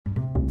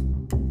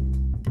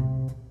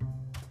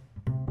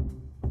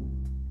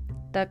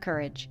The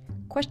Courage,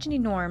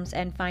 questioning norms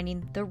and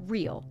finding the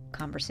real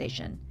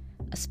conversation.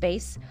 A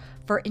space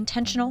for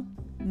intentional,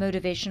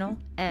 motivational,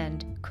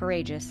 and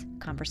courageous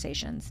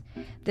conversations.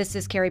 This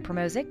is Carrie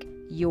Promozic,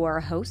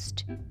 your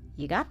host.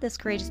 You got this,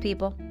 courageous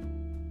people.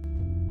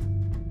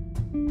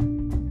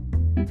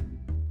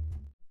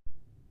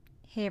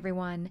 Hey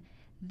everyone,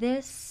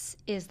 this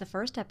is the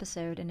first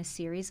episode in a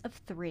series of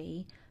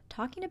 3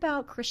 talking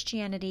about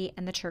Christianity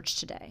and the church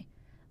today.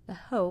 The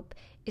hope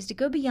is to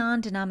go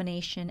beyond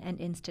denomination and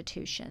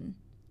institution.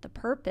 The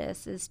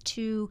purpose is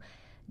to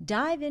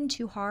dive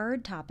into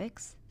hard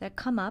topics that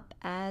come up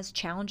as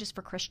challenges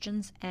for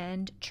Christians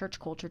and church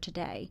culture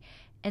today,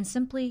 and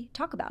simply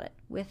talk about it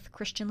with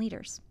Christian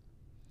leaders.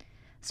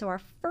 So our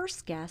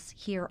first guest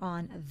here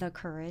on The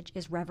Courage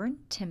is Reverend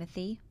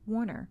Timothy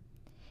Warner.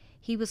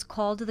 He was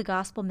called to the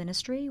gospel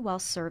ministry while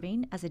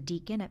serving as a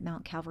deacon at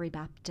Mount Calvary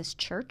Baptist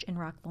Church in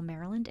Rockville,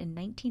 Maryland in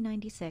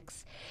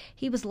 1996.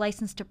 He was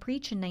licensed to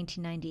preach in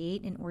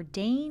 1998 and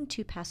ordained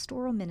to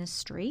pastoral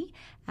ministry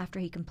after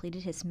he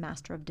completed his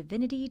Master of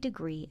Divinity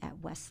degree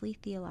at Wesley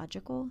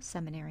Theological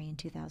Seminary in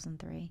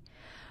 2003.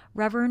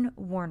 Reverend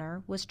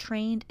Warner was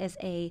trained as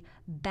a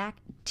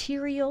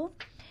bacterial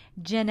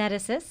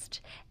geneticist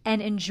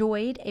and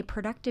enjoyed a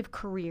productive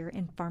career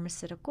in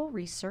pharmaceutical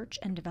research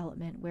and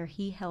development, where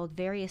he held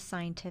various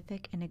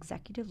scientific and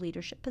executive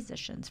leadership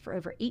positions for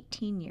over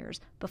 18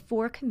 years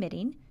before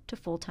committing to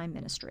full-time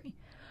ministry.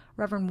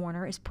 Reverend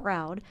Warner is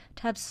proud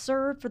to have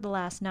served for the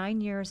last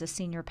 9 years as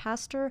senior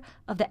pastor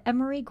of the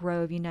Emery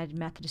Grove United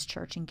Methodist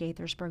Church in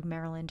Gaithersburg,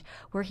 Maryland,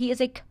 where he is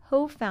a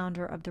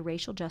co-founder of the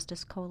Racial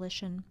Justice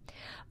Coalition.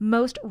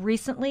 Most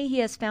recently, he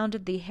has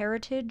founded the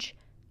Heritage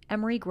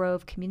Emery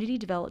Grove Community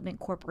Development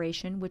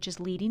Corporation, which is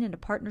leading in a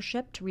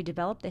partnership to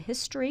redevelop the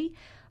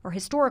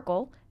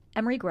historical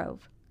Emery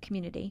Grove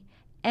community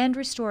and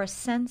restore a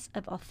sense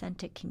of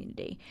authentic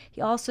community.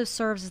 He also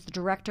serves as the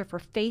Director for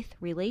Faith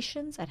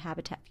Relations at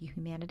Habitat for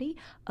Humanity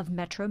of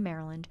Metro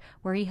Maryland,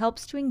 where he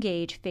helps to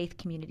engage faith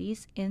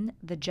communities in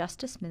the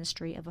Justice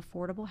Ministry of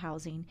Affordable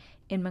Housing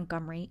in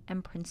Montgomery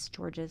and Prince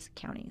George's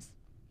counties.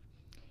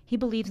 He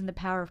believes in the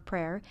power of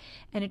prayer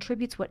and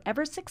attributes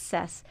whatever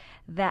success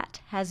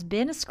that has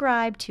been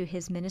ascribed to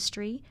his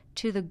ministry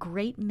to the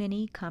great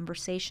many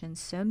conversations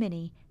so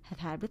many have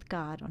had with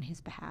God on his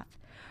behalf.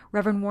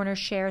 Reverend Warner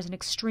shares an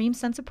extreme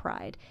sense of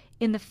pride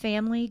in the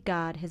family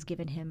God has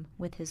given him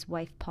with his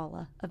wife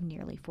Paula of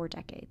nearly 4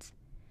 decades.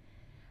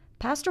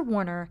 Pastor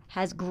Warner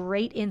has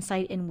great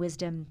insight and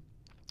wisdom,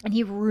 and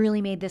he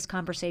really made this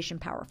conversation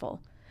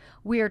powerful.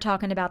 We are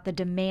talking about the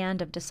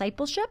demand of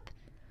discipleship,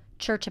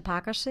 church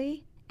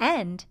hypocrisy,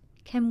 and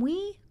can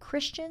we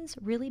Christians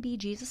really be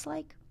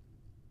Jesus-like?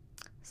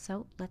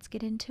 So let's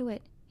get into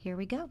it. Here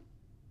we go.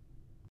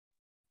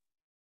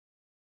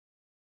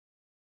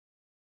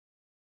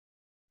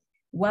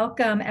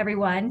 Welcome,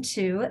 everyone,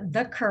 to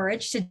The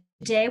Courage.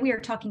 Today, we are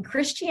talking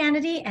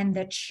Christianity and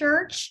the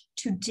church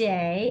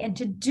today. And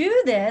to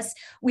do this,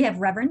 we have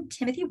Reverend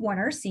Timothy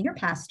Warner, senior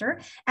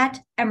pastor at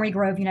Emery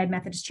Grove United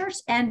Methodist Church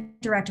and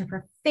Director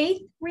for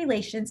Faith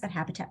Relations at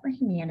Habitat for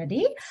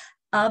Humanity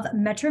of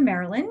Metro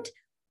Maryland.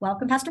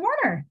 Welcome, Pastor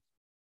Warner.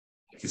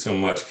 Thank you so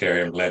much,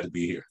 Carrie. I'm glad to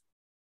be here.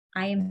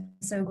 I am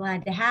so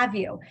glad to have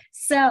you.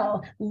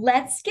 So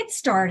let's get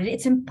started.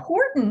 It's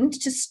important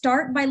to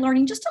start by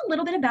learning just a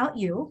little bit about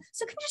you.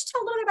 So can you just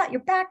tell a little bit about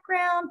your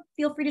background?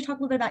 Feel free to talk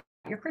a little bit about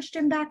your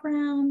Christian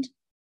background.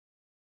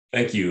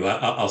 Thank you.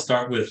 I'll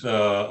start with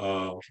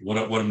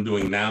what I'm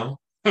doing now,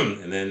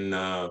 and then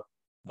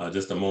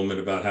just a moment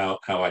about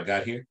how I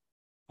got here.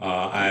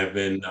 I've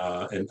been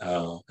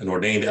an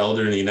ordained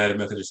elder in the United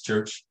Methodist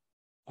Church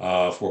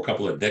for a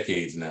couple of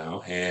decades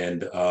now,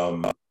 and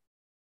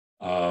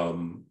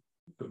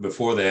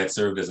before that,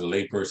 served as a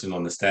layperson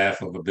on the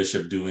staff of a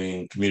bishop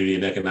doing community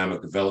and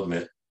economic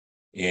development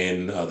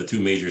in the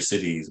 2 major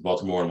cities,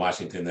 Baltimore and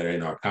Washington, that are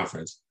in our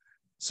conference.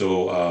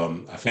 So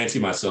I fancy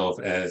myself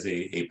as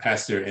a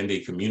pastor and a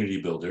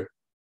community builder,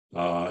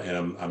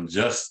 and I'm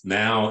just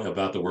now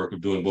about the work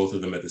of doing both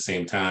of them at the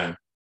same time,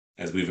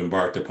 as we've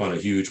embarked upon a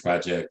huge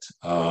project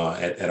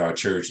at our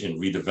church in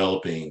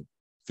redeveloping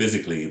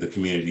physically the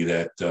community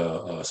that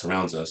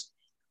surrounds us.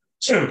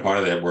 Part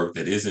of that work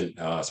that isn't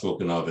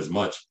spoken of as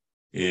much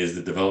is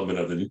the development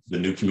of the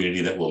new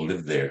community that will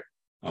live there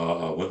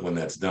when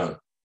that's done.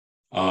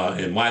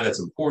 And why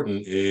that's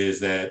important is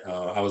that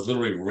I was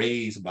literally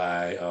raised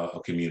by a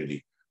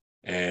community.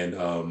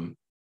 And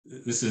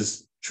this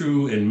is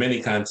true in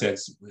many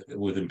contexts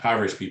with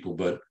impoverished people,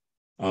 but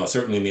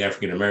certainly in the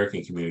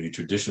African-American community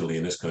traditionally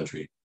in this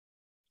country,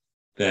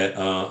 that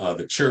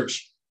the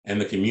church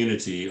and the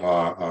community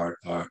are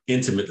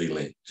intimately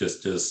linked,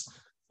 just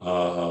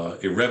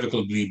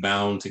irrevocably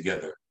bound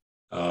together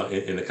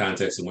in the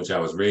context in which I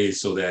was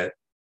raised, so that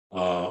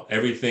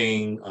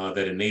everything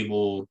that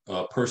enabled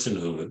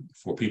personhood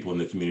for people in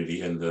the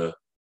community and the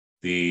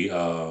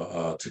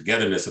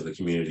togetherness of the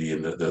community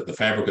and the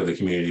fabric of the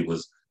community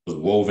was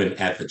woven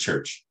at the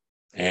church.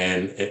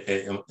 And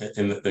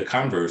in the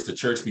converse, the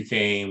church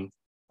became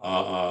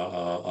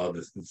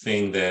the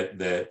thing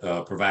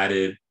that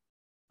provided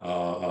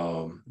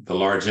the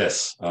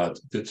largesse to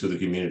the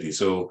community.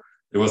 So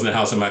there wasn't a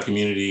house in my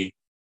community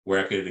where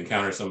I could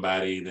encounter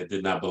somebody that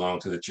did not belong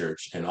to the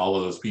church. And all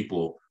of those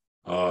people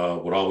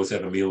would always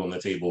have a meal on the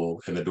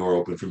table and the door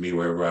open for me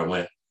wherever I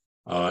went.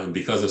 And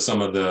because of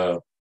some of the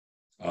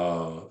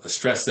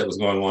stress that was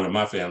going on in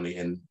my family,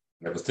 and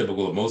that was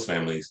typical of most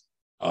families,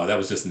 that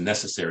was just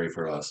necessary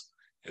for us.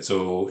 And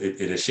so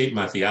it has shaped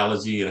my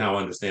theology and how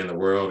I understand the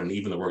world and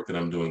even the work that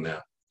I'm doing now.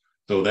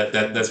 So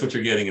that's what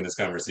you're getting in this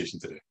conversation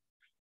today.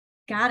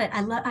 Got it.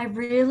 I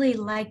really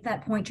like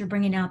that point you're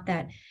bringing out,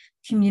 that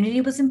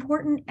community was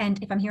important.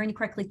 And if I'm hearing you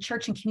correctly,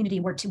 church and community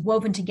were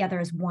woven together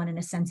as one, in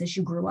a sense, as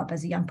you grew up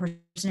as a young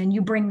person. And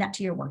you bring that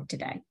to your work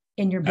today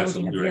in your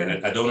building Absolutely of right.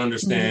 your I don't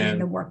understand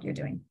the work you're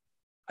doing.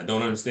 I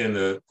don't understand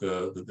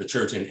the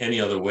church in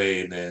any other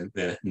way than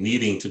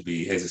needing to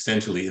be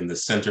existentially in the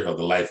center of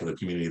the life of the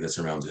community that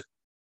surrounds it.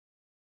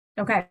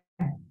 Okay.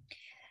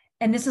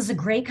 And this is a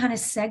great kind of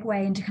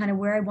segue into kind of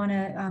where I want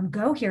to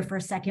go here for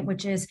a second,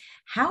 which is,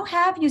 how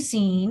have you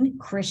seen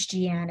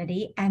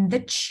Christianity and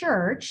the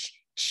church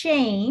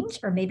change,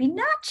 or maybe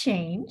not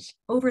change,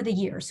 over the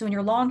years? So in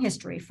your long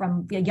history,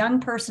 from a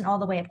young person all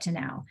the way up to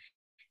now,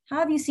 how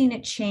have you seen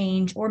it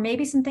change, or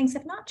maybe some things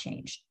have not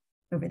changed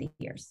over the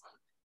years?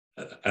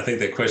 I think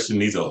that question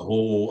needs a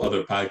whole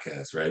other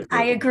podcast, right?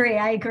 I agree.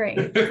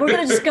 We're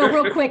going to just go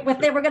real quick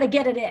with it. We're going to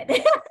get it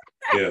in.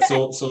 Yeah.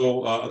 So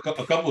a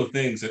couple of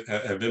things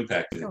have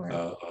impacted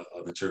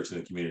the church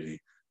and the community.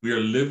 We are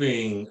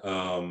living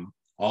all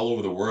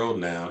over the world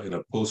now in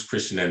a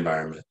post-Christian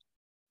environment.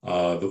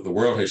 The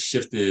world has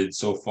shifted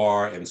so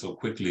far and so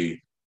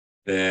quickly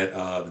that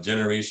the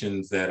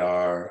generations that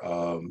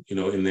are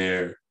in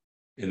their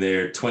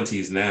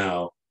 20s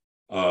now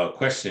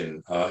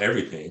question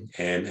everything,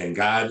 and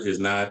God is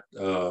not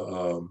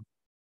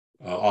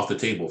off the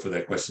table for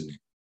that questioning.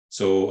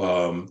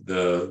 So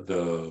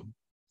the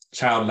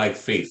childlike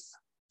faith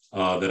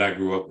that I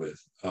grew up with,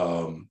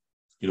 I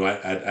knew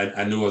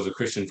I was a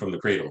Christian from the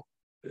cradle.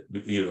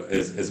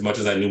 As much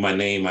as I knew my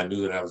name, I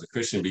knew that I was a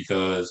Christian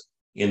because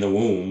in the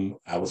womb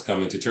I was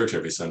coming to church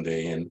every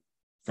Sunday, and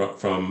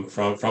from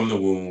the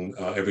womb,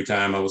 every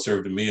time I was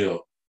served a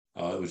meal,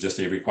 it was just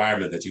a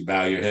requirement that you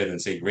bow your head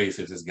and say grace.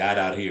 There's this God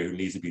out here who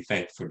needs to be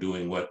thanked for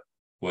doing what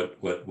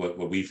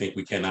we think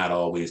we cannot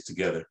always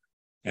together.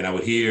 And I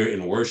would hear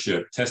in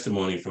worship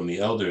testimony from the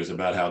elders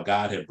about how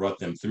God had brought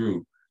them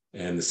through,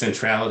 and the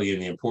centrality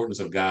and the importance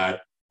of God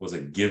was a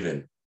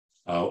given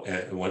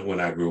when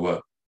I grew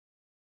up.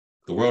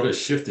 The world has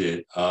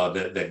shifted,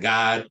 that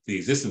God, the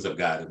existence of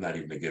God, is not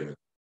even a given.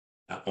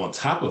 On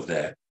top of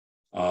that,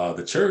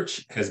 the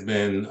church has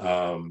been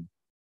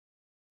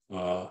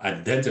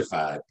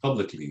identified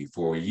publicly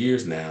for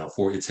years now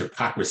for its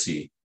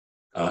hypocrisy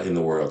in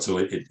the world. So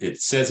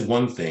it says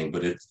one thing,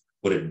 but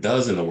what it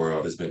does in the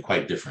world has been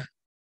quite different.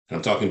 And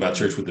I'm talking about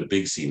church with a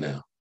big C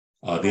now,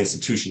 the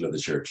institution of the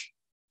church.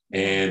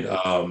 And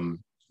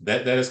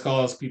that has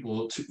caused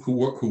people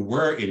who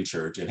were in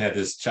church and had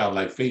this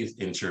childlike faith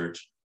in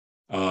church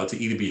to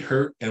either be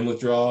hurt and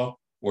withdraw,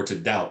 or to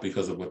doubt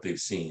because of what they've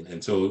seen.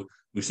 And so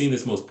we've seen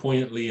this most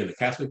poignantly in the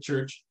Catholic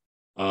Church,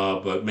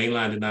 but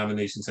mainline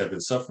denominations have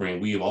been suffering.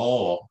 We have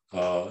all,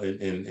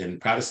 in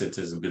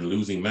Protestantism, been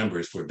losing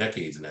members for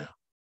decades now,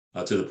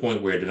 to the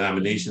point where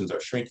denominations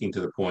are shrinking,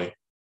 to the point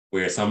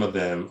where some of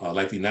them,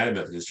 like the United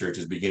Methodist Church,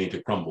 is beginning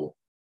to crumble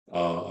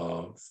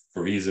for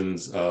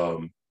reasons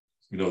that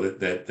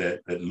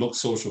look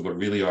social but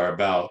really are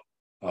about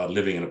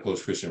living in a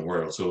post-Christian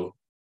world. So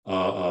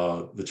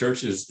the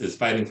church is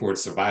fighting for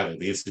its survival.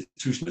 The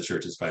institution of the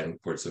church is fighting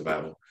for its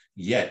survival.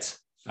 Yet,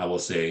 I will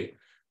say,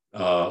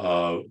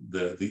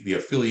 the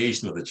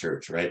affiliation of the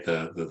church, right,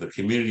 the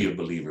community of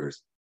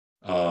believers,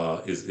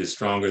 is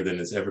stronger than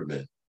it's ever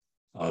been.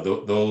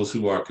 Those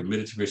who are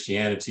committed to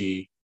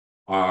Christianity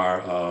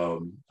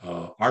are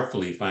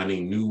artfully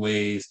finding new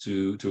ways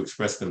to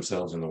express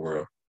themselves in the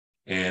world.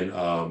 And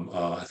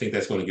I think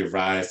that's going to give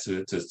rise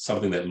to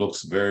something that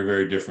looks very,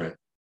 very different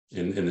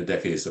in the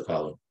decades to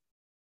follow.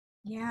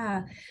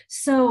 Yeah.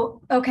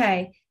 So,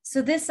 okay.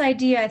 So this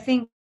idea, I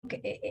think,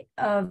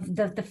 of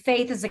the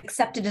faith is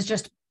accepted as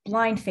just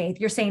blind faith.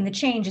 You're saying the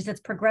change is it's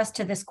progressed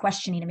to this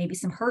questioning, and maybe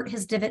some hurt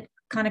has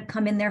kind of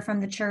come in there from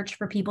the church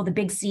for people. The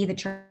big C, the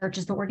church,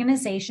 is the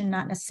organization,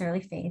 not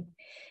necessarily faith.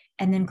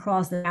 And then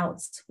caused the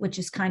doubts, which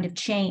is kind of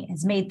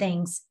has made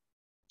things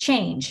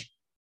change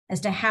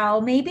as to how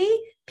maybe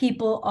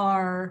people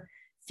are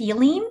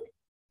feeling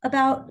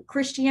about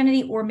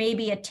Christianity, or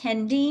maybe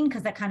attending,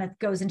 because that kind of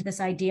goes into this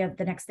idea of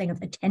the next thing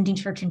of attending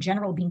church in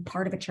general, being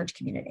part of a church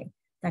community.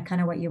 That kind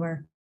of what you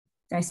were.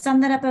 Did I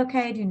sum that up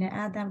okay? Do you need to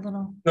add that a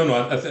little?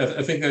 No,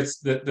 I think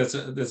that's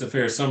a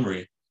fair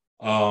summary.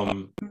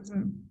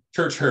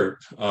 Church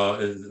hurt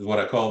is what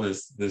I call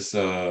this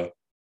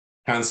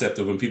concept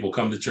of when people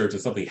come to church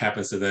and something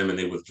happens to them and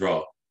they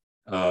withdraw.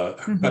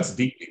 That's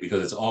deeply,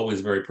 because it's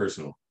always very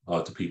personal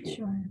to people.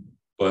 Sure.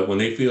 But when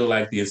they feel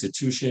like the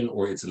institution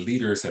or its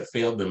leaders have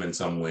failed them in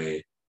some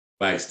way,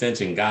 by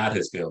extension, God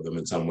has failed them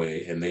in some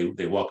way, and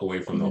they walk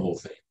away from the whole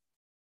thing.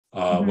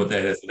 What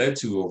that has led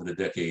to over the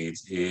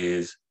decades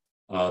is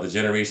the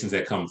generations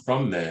that come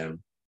from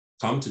them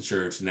come to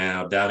church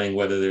now doubting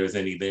whether there's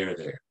any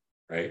there,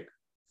 right?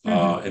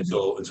 And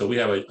so we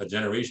have a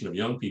generation of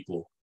young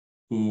people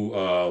who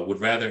would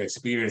rather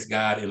experience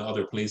God in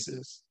other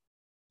places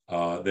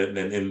than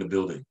in the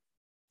building.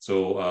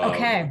 So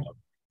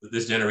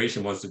this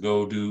generation wants to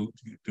go do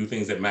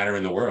things that matter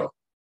in the world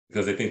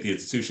because they think the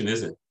institution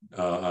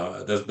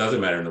doesn't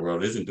matter in the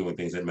world, isn't doing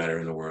things that matter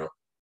in the world.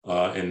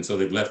 And so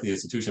they've left the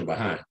institution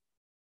behind.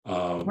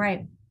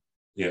 Right.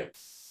 Yeah.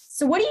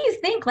 So what do you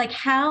think, like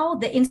how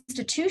the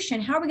institution,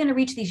 how are we going to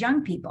reach these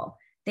young people?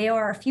 They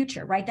are our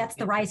future, right? That's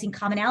the rising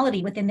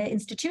commonality within the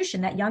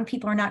institution, that young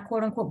people are not,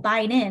 quote unquote,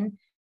 buying in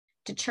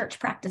to church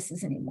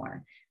practices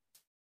anymore.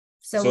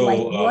 So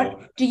like,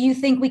 what do you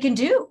think we can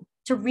do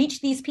to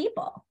reach these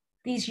people,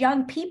 these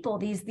young people,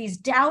 these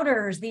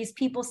doubters, these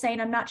people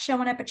saying, I'm not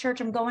showing up at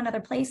church, I'm going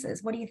other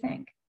places? What do you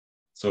think?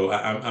 So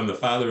I'm the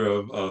father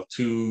of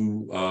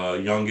two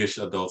youngish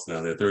adults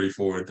now. They're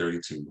 34 and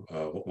 32.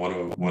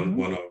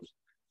 One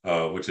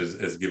of which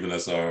has given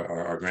us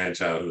our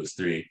grandchild, who is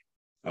 3,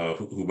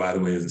 who by the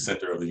way is the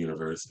center of the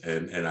universe.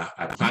 And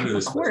I ponder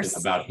this question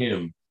about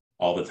him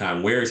all the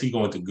time. Where is he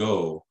going to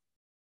go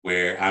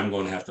where I'm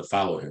going to have to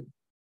follow him?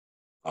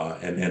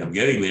 And I'm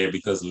getting there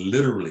because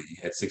literally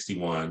at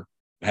 61,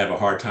 I have a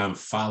hard time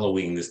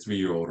following this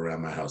 3-year-old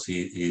around my house.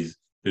 There's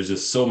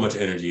just so much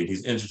energy and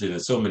he's interested in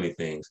so many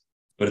things.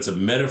 But it's a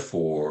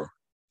metaphor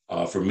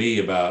for me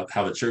about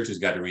how the church has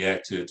got to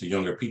react to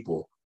younger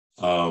people.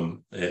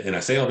 And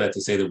I say all that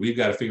to say that we've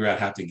got to figure out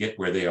how to get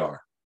where they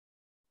are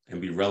and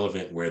be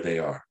relevant where they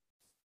are.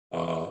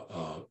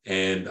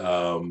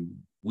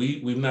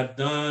 We've not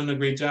done a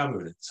great job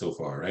of it so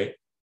far, right?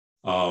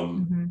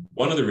 One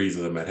of the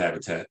reasons I'm at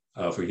Habitat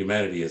for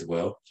Humanity as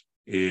well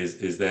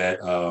is that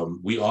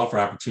we offer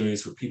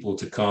opportunities for people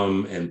to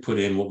come and put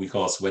in what we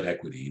call sweat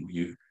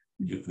equity.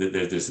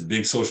 There's a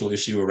big social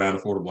issue around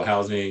affordable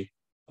housing.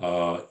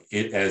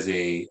 It as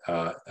a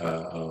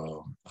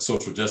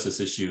social justice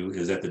issue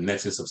is at the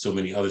nexus of so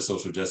many other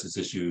social justice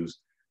issues.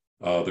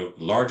 The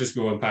largest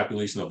growing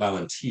population of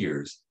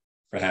volunteers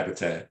for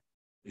Habitat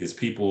is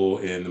people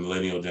in the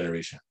millennial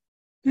generation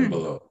and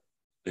below.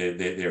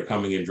 They're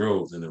coming in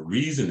droves. And the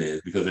reason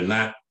is because they're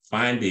not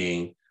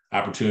finding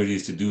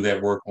opportunities to do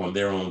that work on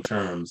their own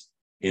terms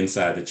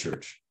inside the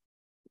church.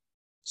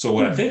 So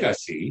what I think I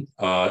see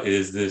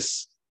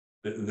is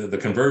the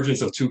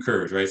convergence of 2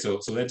 curves, right? So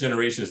that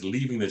generation is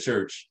leaving the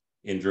church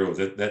in droves.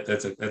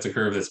 That's a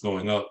curve that's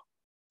going up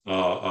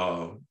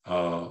or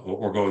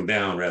going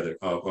down rather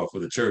for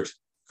the church.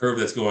 Curve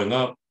that's going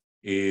up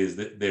is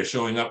that they're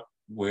showing up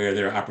where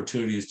there are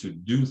opportunities to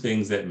do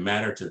things that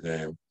matter to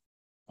them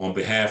on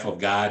behalf of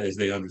God as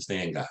they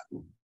understand God.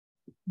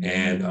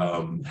 And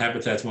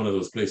Habitat's one of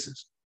those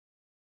places.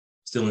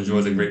 Still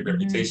enjoys a great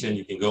reputation.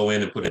 You can go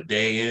in and put a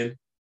day in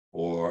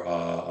or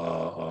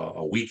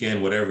a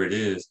weekend, whatever it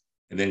is,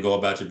 and then go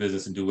about your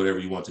business and do whatever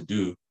you want to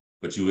do.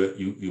 But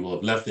you will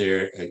have left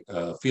there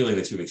feeling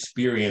that you've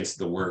experienced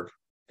the work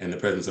and the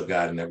presence of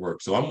God in that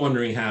work. So I'm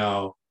wondering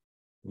how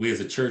we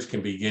as a church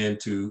can begin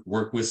to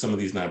work with some of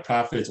these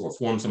nonprofits or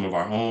form some of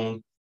our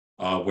own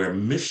where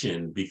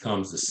mission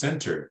becomes the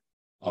center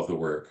of the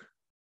work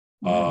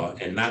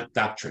and not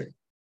doctrine,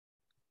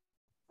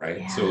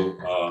 right? Yeah.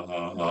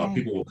 So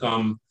people will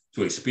come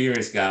to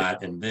experience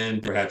God and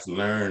then perhaps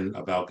learn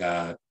about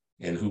God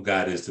and who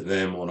God is to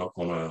them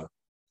on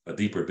a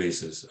deeper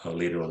basis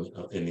later on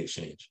in the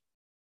exchange.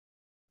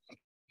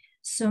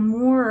 So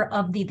more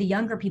of the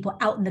younger people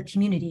out in the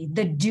community,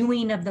 the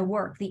doing of the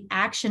work, the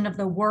action of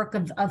the work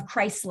of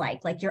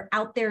Christ-like, like you're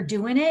out there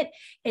doing it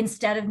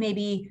instead of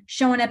maybe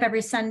showing up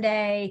every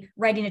Sunday,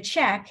 writing a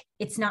check.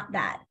 It's not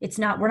that.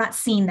 We're not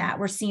seeing that.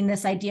 We're seeing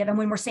this idea of, and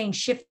when we're saying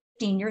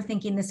shifting, you're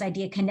thinking this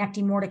idea of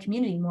connecting more to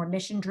community, more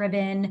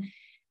mission-driven,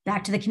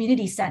 back to the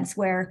community sense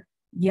where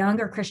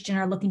younger Christians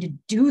are looking to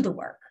do the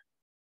work,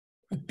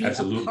 like be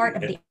a part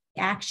of the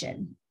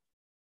action.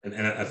 And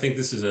I think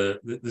this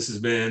has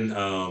been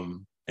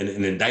an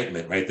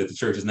indictment, right, that the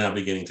church is now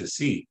beginning to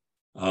see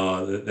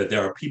that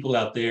there are people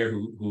out there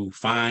who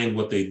find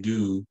what we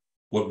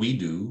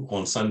do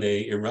on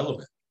Sunday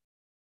irrelevant.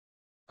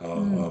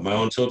 My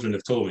own children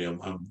have told me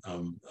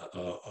I'm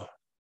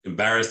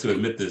embarrassed to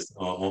admit this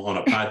on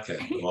a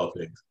podcast of all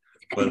things,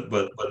 but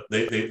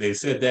they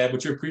said, Dad,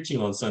 what you're preaching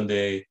on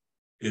Sunday,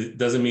 it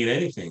doesn't mean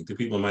anything to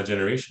people in my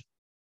generation.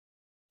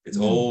 It's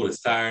old,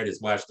 it's tired, it's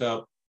washed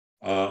up.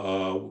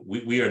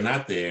 We are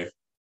not there,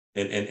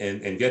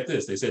 and get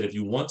this. They said if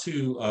you want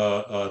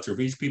to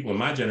reach people in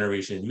my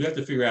generation, you have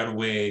to figure out a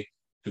way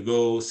to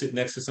go sit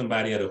next to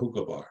somebody at a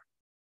hookah bar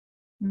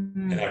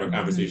and have a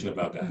conversation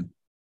about God.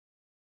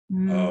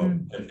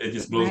 And it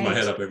just blows my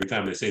head up every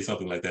time they say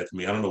something like that to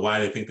me. I don't know why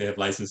they think they have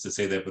license to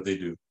say that, but they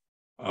do.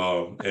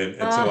 So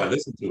I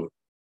listen to it.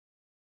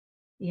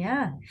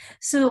 Yeah.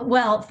 So,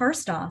 well,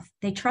 first off,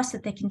 they trust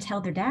that they can tell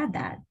their dad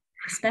that,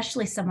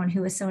 especially someone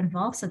who is so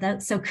involved.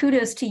 So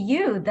kudos to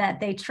you that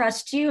they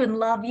trust you and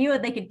love you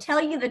and they can tell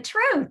you the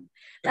truth.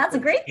 That's a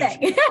great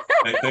thing.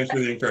 Thanks for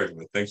the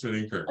encouragement. Thanks for the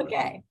encouragement.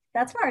 Okay,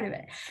 that's part of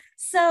it.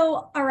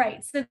 So, all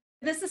right. So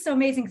this is so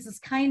amazing because this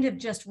kind of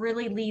just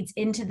really leads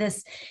into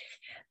this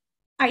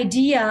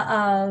idea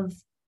of,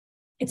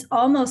 it's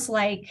almost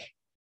like,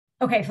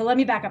 okay, so let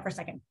me back up for a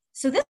second.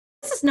 So this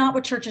is not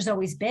what church has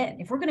always been.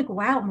 If we're going to go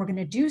out and we're going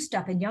to do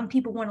stuff and young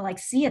people want to like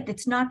see it,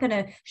 it's not going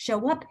to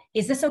show up.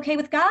 Is this okay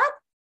with God?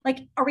 Like,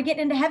 are we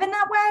getting into heaven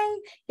that way?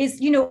 Is,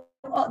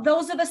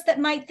 those of us that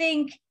might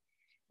think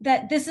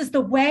that this is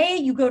the way,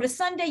 you go to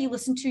Sunday, you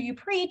listen to you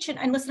preach,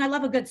 and listen, I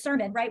love a good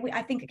sermon, right?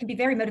 I think it can be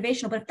very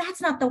motivational, but if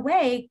that's not the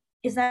way,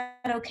 is that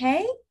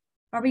okay?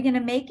 Are we going to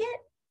make it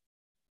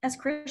as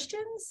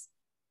Christians?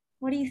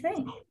 What do you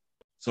think?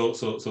 So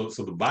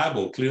the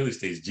Bible clearly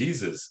states,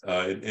 Jesus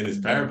in his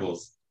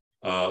parables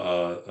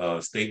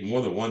state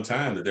more than one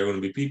time that there are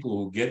going to be people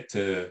who get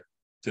to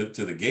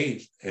the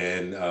gate,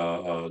 and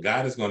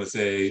God is going to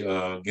say,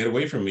 "Get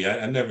away from me!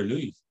 I never knew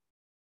you."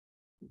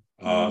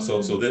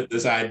 So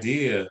this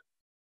idea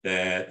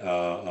that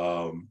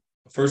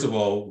first of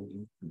all,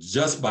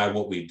 just by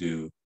what we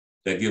do,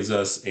 that gives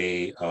us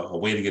a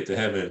way to get to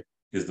heaven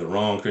is the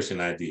wrong Christian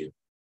idea,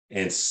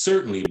 and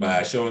certainly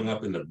by showing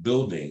up in the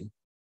building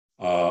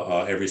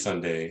every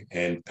Sunday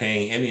and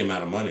paying any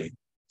amount of money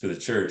to the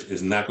church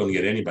is not going to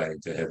get anybody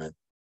to heaven.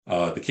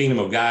 The kingdom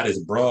of God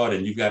is broad,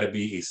 and you've got to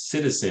be a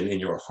citizen in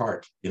your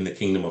heart in the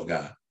kingdom of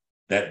God.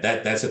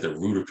 That's at the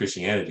root of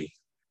Christianity.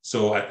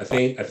 So I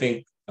think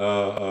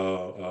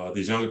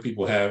these younger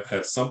people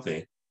have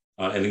something,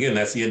 and again,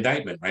 that's the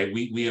indictment, right?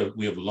 We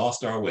have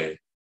lost our way.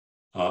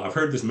 I've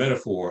heard this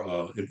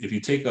metaphor. If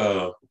you take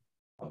a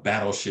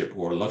battleship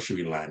or a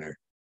luxury liner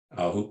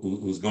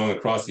who's going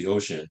across the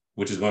ocean,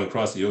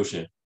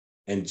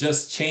 and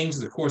just change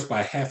the course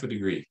by half a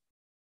degree,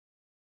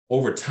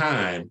 over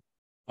time,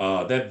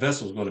 that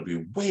vessel is going to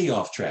be way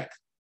off track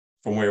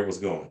from where it was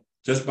going,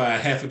 just by a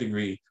half a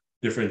degree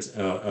difference in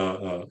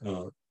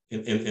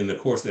the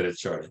course that it's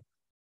charted.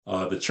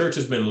 The church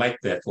has been like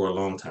that for a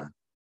long time.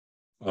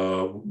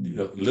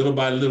 Little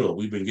by little,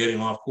 we've been getting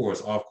off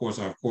course,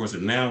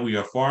 and now we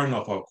are far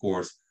enough off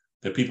course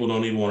that people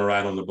don't even want to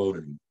ride on the boat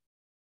anymore.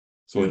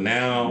 So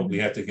now we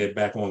have to get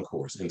back on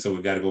course. And so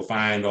we've got to go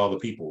find all the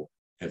people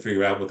and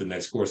figure out what the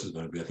next course is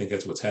going to be. I think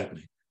that's what's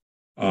happening.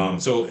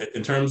 So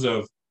in terms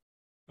of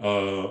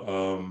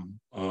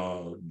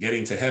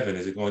getting to heaven,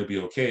 is it going to be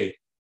okay?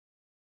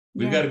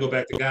 We've got to go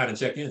back to God and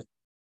check in,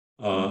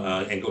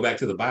 and go back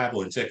to the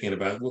Bible and check in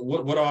about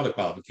what are the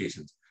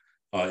qualifications.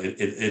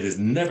 It has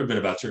never been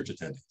about church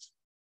attendance,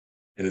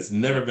 and it's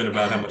never been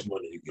about how much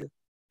money you give.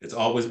 It's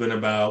always been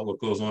about what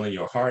goes on in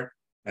your heart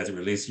as it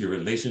relates to your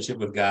relationship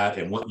with God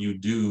and what you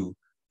do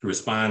to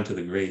respond to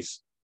the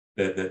grace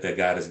that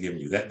God has given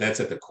you.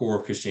 That's at the core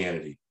of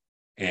Christianity.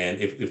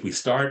 And if we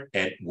start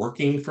at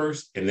working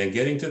first and then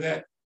getting to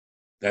that,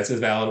 that's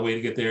as valid a way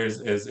to get there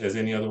as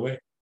any other way.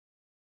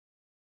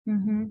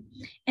 Mm-hmm.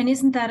 And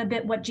isn't that a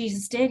bit what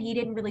Jesus did? He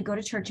didn't really go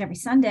to church every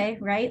Sunday,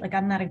 right? Like,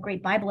 I'm not a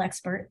great Bible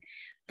expert,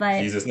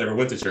 but Jesus never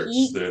went to church.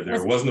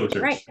 There was no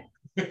church. Right.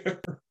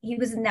 He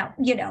was now,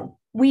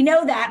 we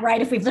know that,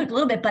 right? If we've looked a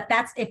little bit, but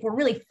that's if we're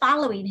really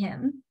following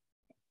him,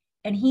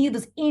 and he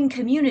was in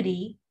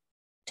community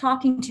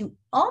talking to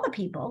all the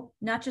people,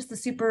 not just the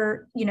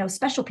super,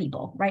 special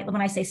people, right?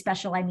 When I say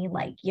special, I mean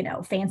like,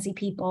 fancy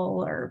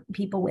people or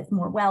people with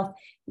more wealth.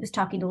 He was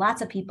talking to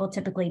lots of people,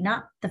 typically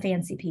not the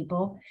fancy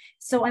people.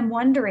 So I'm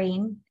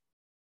wondering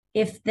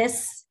if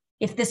this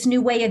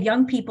new way of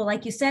young people,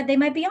 like you said, they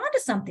might be onto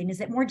something.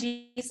 Is it more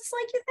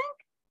Jesus-like, you think?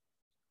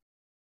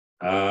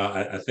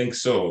 I think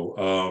so.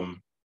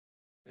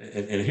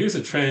 And here's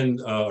a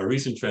trend, a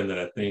recent trend that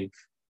I think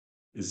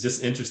is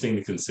just interesting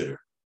to consider.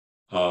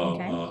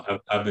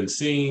 I've been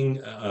seeing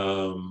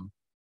an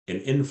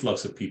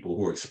influx of people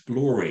who are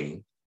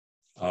exploring,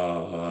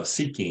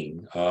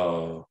 seeking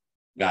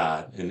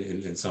God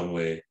in some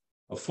way,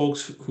 of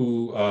folks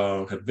who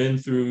have been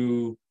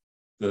through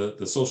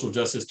the social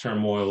justice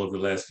turmoil of the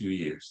last few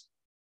years,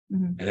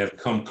 and have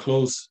come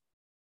close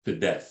to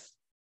death,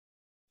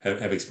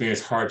 have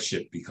experienced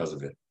hardship because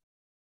of it.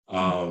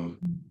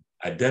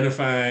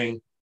 Identifying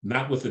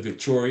not with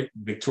the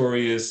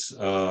victorious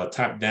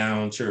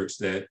top-down church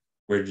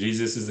where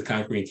Jesus is the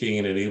conquering king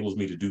and enables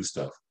me to do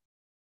stuff,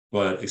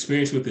 but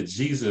experience with the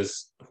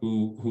Jesus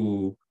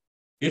who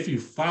if you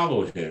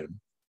follow him,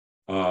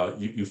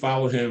 you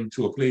follow him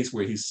to a place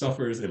where he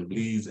suffers and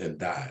bleeds and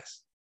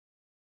dies.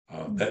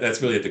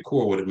 That's really at the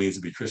core what it means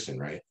to be Christian,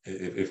 right?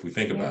 If we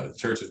think about it, the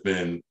church has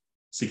been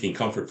seeking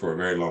comfort for a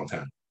very long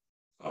time,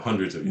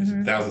 hundreds of years,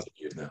 thousands of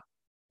years now.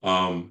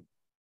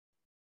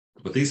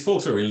 But these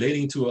folks are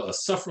relating to a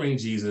suffering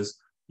Jesus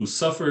who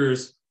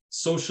suffers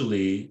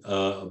socially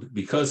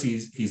because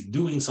he's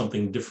doing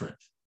something different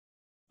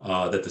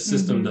that the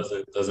system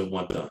doesn't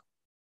want done.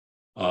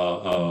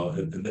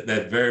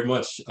 That very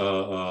much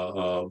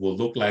will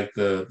look like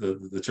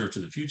the church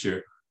of the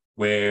future,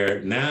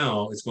 where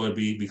now it's going to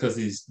be, because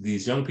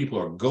these young people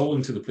are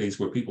going to the place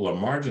where people are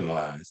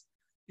marginalized,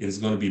 it is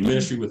going to be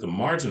ministry with the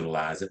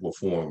marginalized that will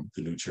form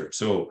the new church.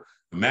 So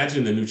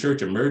imagine the new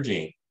church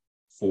emerging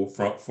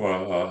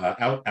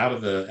out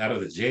of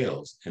the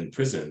jails and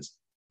prisons,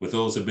 with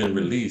those who have been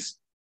released,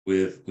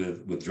 with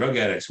drug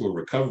addicts who are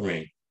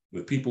recovering,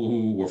 with people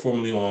who were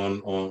formerly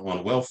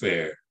on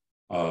welfare.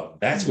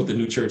 That's what the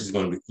new church is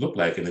going to look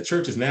like. And the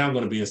church is now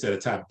going to be, instead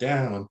of top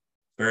down,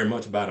 very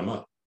much bottom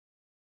up,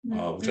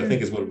 which I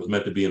think is what it was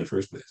meant to be in the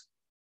first place.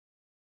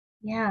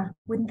 Yeah.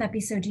 Wouldn't that be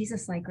so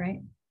Jesus-like, right?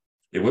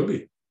 It would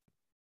be.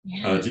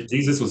 Yeah.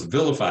 Jesus was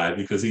vilified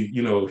because he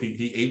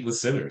ate with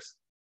sinners.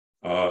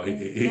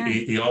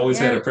 He always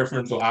had a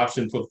preferential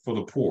option for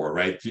the poor,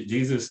 right?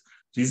 Jesus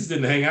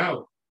didn't hang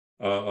out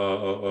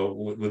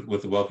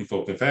with the wealthy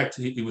folk. In fact,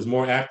 he was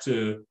more apt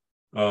to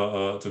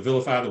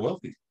vilify the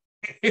wealthy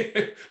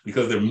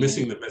because they're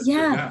missing the message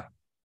of God.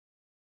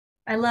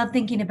 I love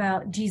thinking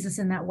about Jesus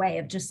in that way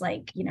of just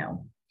like,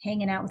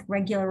 hanging out with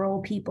regular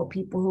old people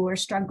who are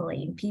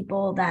struggling,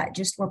 people that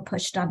just were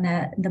pushed on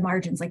the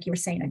margins. Like you were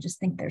saying, I just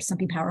think there's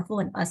something powerful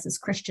in us as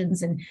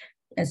Christians and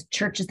as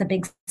church is the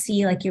big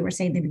C, like you were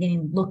saying in the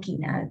beginning,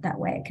 looking at it that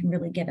way, it can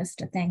really get us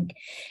to think.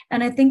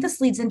 And I think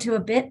this leads into a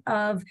bit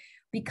of,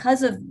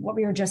 because of what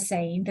we were just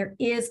saying, there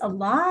is a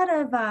lot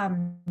of,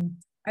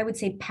 I would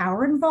say,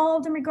 power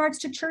involved in regards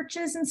to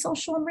churches and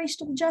social and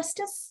racial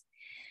justice.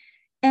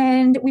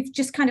 And we've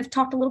just kind of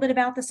talked a little bit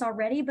about this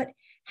already, but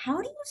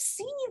how do you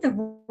see the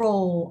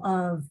role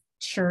of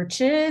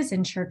churches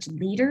and church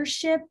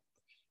leadership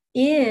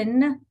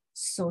in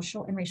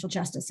social and racial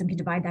justice? And you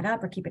can divide that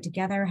up or keep it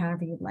together,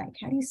 however you'd like.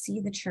 How do you see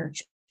the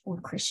church or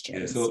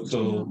Christians? Yeah,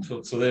 so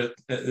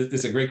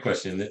it's a great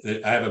question.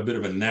 I have a bit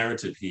of a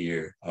narrative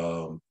here.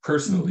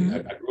 Personally, I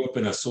grew up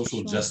in a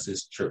social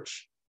justice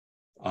church.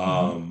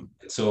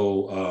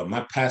 So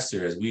my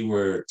pastor, as we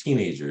were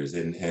teenagers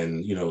and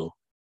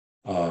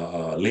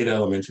late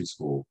elementary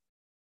school,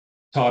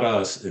 taught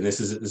us, and this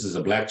is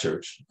a Black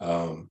church,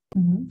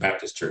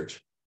 Baptist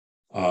church,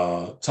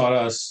 taught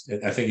us,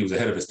 I think he was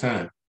ahead of his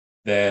time,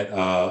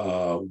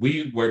 that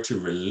we were to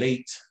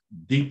relate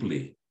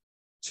deeply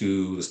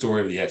to the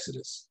story of the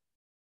Exodus.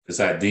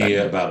 This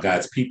idea about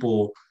God's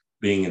people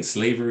being in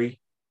slavery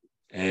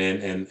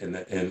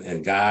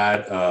and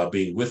God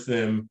being with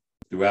them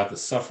throughout the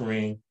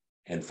suffering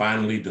and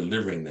finally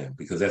delivering them,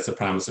 because that's the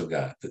promise of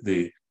God.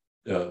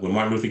 When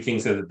Martin Luther King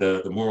said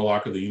that the moral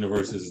arc of the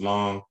universe is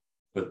long,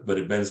 but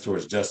it bends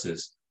towards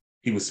justice,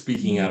 he was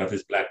speaking out of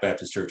his Black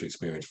Baptist church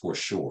experience for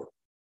sure.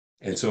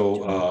 And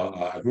so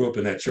I grew up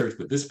in that church,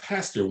 but this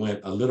pastor went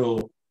a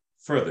little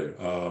further.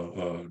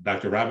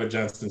 Dr. Robert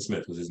Johnson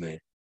Smith was his name.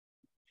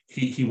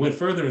 He went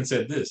further and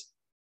said this: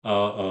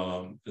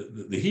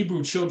 the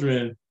Hebrew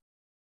children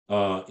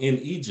in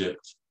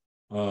Egypt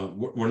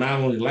were not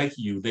only like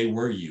you, they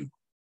were you.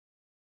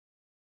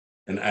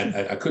 And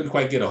I couldn't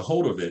quite get a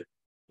hold of it,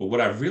 but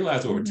what I've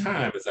realized over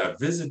time as I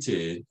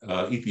visited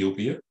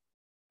Ethiopia,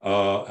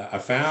 I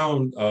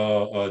found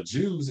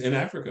Jews in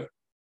Africa.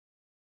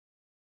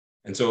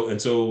 And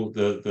so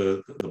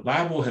the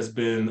Bible has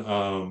been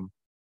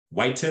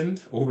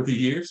whitened over the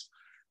years,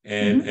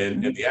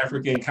 and the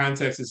African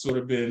context has sort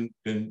of been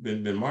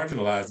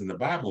marginalized in the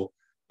Bible,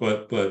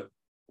 but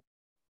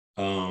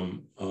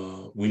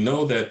we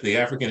know that the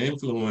African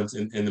influence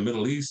in the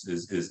Middle East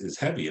is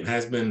heavy and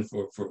has been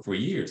for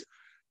years.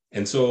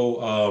 And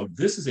so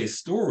this is a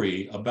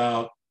story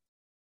about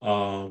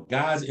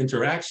God's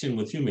interaction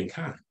with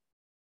humankind,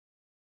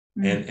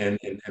 and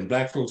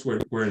Black folks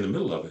were in the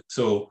middle of it.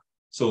 So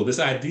this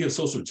idea of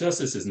social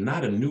justice is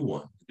not a new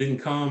one. It didn't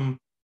come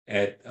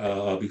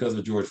because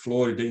of George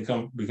Floyd. It didn't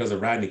come because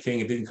of Rodney King.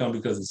 It didn't come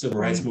because of the Civil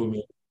Rights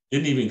Movement. It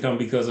didn't even come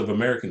because of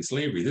American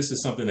slavery. This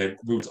is something that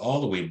roots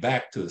all the way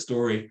back to the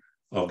story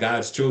of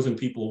God's chosen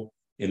people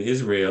in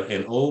Israel.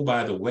 And oh,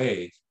 by the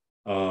way,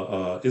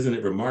 isn't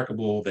it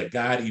remarkable that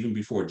God, even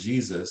before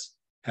Jesus,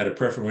 had a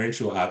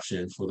preferential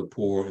option for the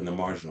poor and the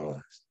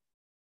marginalized?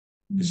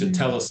 It should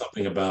tell us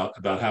something about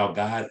how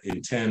God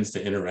intends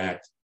to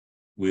interact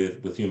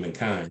with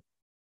humankind.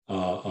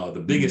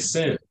 The biggest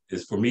sin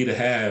is for me to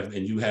have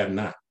and you have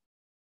not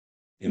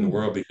in the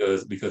world,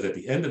 because at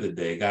the end of the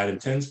day, God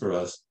intends for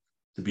us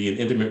to be in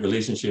intimate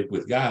relationship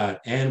with God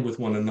and with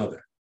one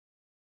another.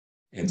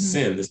 And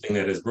sin, this thing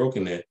that has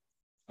broken it,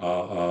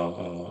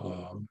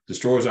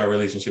 destroys our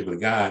relationship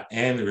with God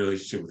and the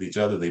relationship with each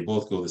other. They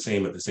both go the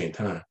same at the same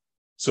time.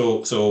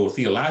 So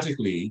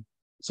theologically,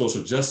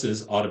 social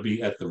justice ought to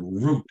be at the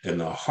root and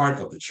the heart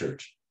of the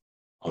church.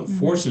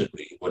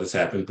 Unfortunately, what has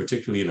happened,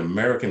 particularly in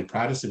American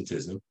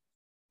Protestantism,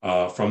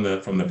 from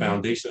the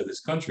foundation of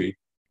this country,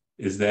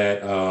 is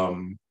that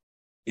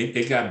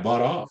it got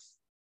bought off.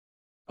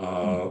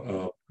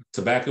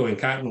 Tobacco and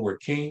cotton were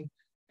king,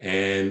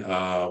 and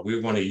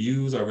we're going to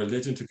use our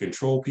religion to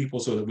control people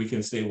so that we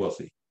can stay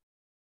wealthy,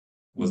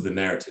 was the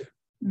narrative.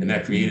 And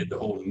that created the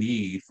whole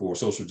need for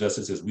social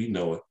justice as we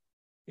know it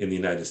in the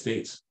United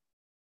States.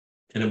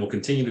 And it will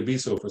continue to be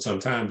so for some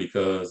time,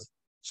 because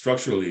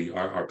structurally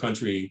our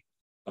country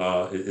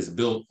is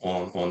built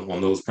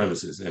on those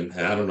premises. And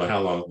I don't know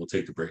how long it will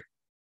take to break.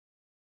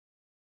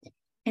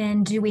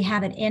 And do we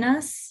have it in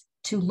us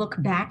to look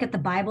back at the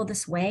Bible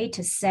this way,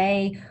 to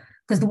say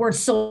because the word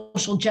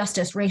social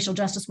justice, racial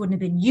justice wouldn't have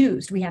been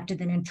used. We have to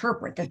then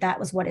interpret that that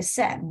was what is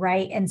said,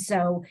 right? And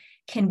so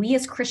can we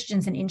as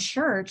Christians and in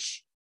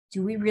church, do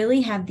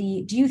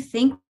you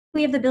think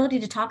we have the ability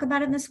to talk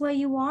about it in this way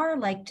you are?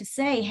 Like to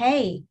say,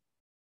 hey,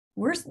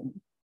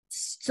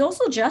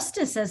 social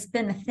justice has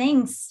been a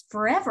thing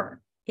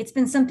forever. It's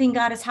been something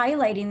God is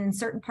highlighting in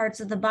certain parts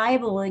of the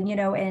Bible, and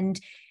and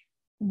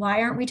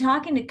why aren't we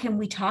can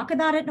we talk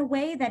about it in a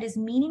way that is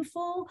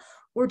meaningful?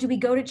 Or do we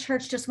go to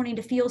church just wanting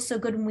to feel so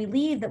good when we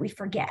leave that we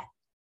forget?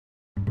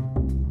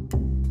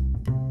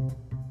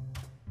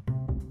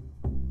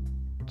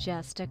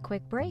 Just a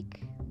quick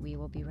break. We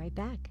will be right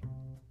back.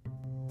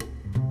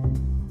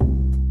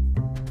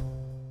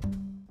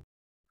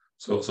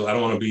 So I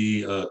don't want to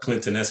be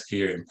Clinton-esque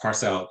here and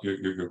parse out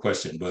your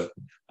question, but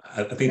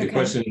I think the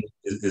question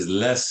is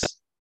less,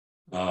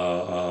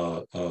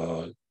 can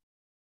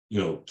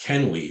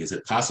we? Is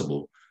it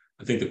possible?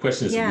 I think the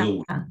question is, will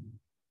we?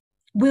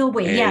 Will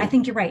we? I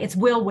think you're right. It's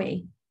will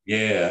we?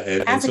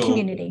 Yeah, as a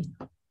community.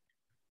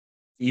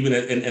 Even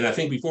and I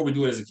think before we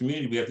do it as a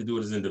community, we have to do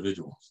it as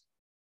individuals.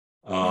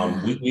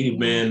 We've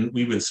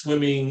been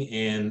swimming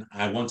in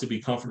I want to be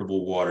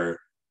comfortable water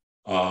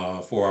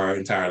for our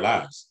entire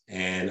lives,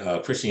 and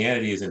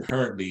Christianity is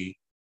inherently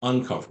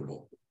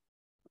uncomfortable,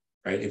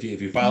 right? If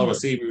you follow a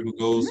Savior who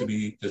goes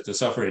to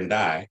suffer and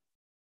die,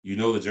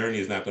 the journey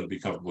is not going to be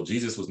comfortable.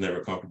 Jesus was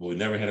never comfortable. He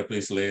never had a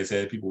place to lay his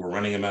head. People were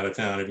running him out of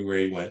town everywhere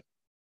he went.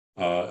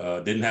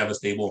 Didn't have a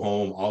stable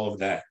home. All of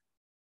that.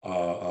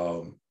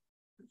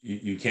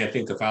 You can't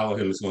think to follow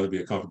him is going to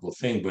be a comfortable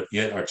thing, but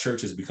yet our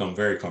church has become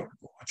very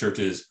comfortable. Our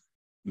churches,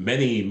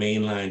 many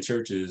mainline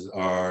churches,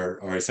 are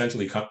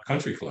essentially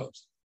country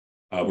clubs.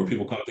 Where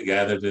people come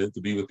together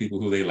to be with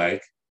people who they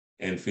like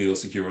and feel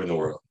secure in the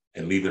world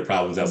and leave their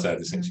problems outside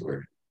the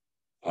sanctuary.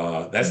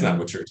 That's not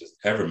what church is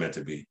ever meant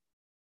to be.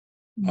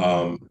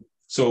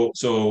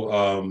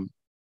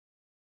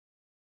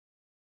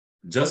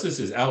 Justice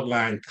is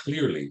outlined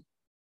clearly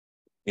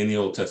in the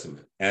Old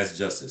Testament as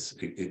justice.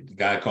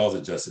 God calls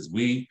it justice.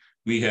 We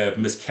have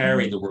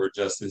miscarried the word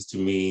justice to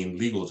mean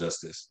legal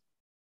justice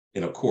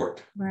in a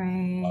court,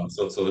 right?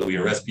 So that we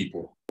arrest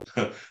people,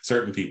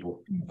 certain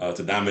people,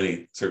 to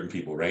dominate certain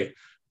people, right?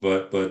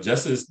 But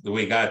justice, the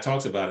way God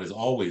talks about it, is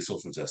always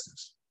social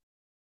justice.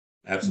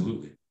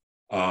 Absolutely,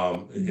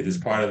 it is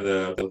part of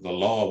the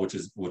law, which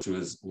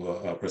was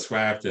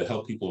prescribed to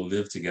help people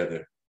live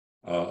together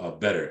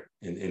better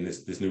in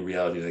this new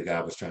reality that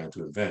God was trying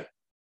to invent.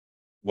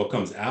 What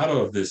comes out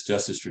of this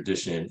justice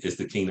tradition is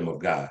the kingdom of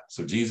God.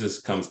 So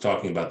Jesus comes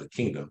talking about the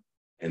kingdom,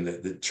 and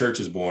the church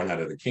is born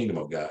out of the kingdom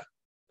of God.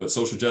 But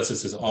social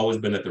justice has always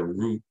been at the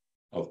root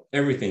of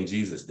everything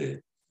Jesus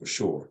did, for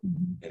sure.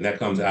 And that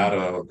comes out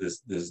of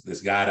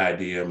this God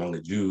idea among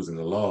the Jews and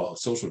the law of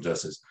social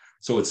justice.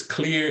 So it's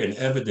clear and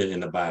evident in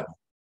the Bible.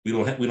 We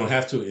don't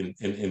have to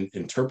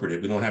interpret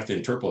it. We don't have to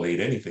interpolate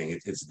anything.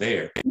 It's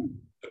there.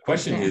 The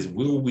question is,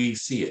 will we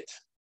see it?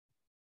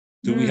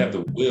 Do we have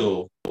the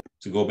will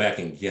to go back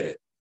and get it?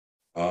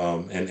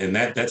 And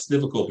that's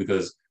difficult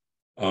because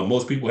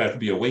most people have to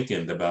be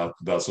awakened about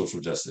social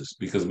justice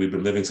because we've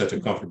been living such a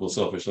comfortable,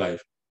 selfish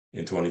life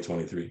in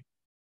 2023.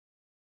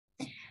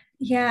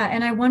 Yeah,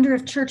 and I wonder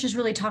if churches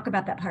really talk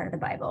about that part of the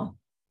Bible,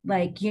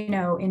 like,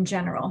 in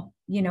general.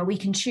 We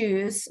can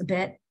choose a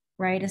bit,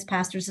 right? As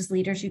pastors, as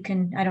leaders, you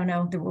can, I don't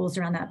know the rules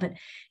around that, but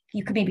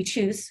you could maybe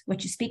choose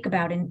what you speak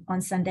about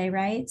on Sunday,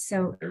 right?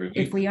 So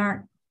if we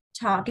aren't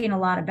talking a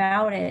lot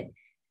about it,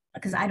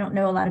 because I don't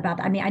know a lot about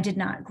that. I mean, I did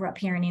not grow up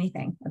hearing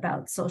anything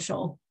about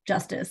social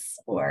justice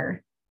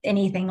or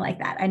anything like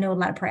that. I know a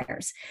lot of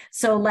prayers.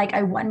 So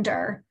I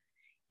wonder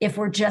if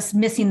we're just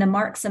missing the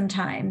mark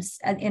sometimes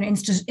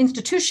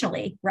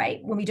institutionally, right?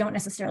 When we don't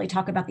necessarily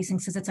talk about these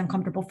things because it's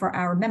uncomfortable for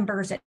our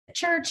members at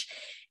church.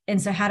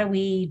 And so how do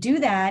we do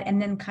that?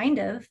 And then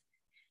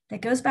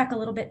that goes back a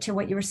little bit to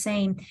what you were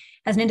saying.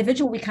 As an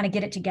individual, we kind of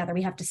get it together.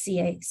 We have to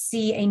see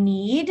a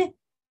need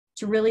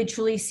to really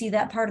truly see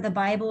that part of the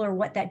Bible or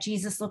what that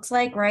Jesus looks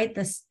like, right?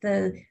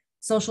 The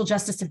social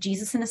justice of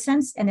Jesus in a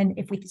sense. And then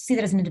if we see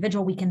that as an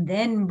individual, we can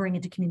then bring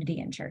it to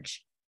community and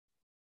church.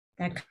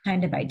 That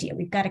kind of idea.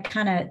 We've got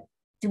to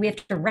do we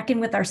have to reckon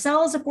with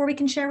ourselves before we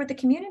can share with the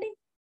community?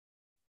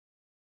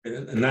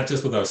 And not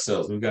just with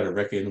ourselves. We've got to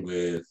reckon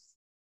with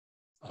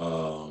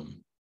the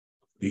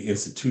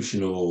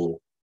institutional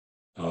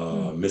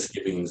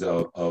misgivings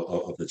of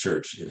the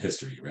church in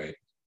history, right?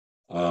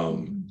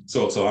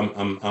 So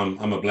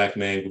I'm a Black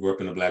man, grew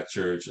up in a Black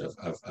church.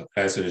 I've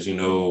pastored, as you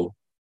know,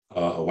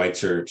 a white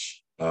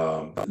church.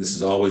 This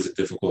is always a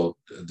difficult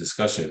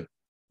discussion,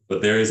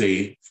 but there is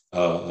a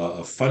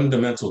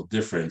fundamental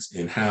difference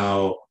in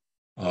how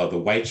the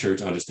white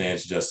church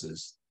understands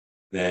justice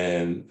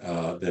than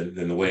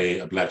the way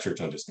a Black church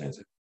understands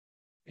it.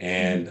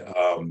 And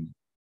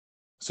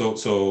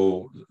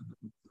so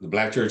the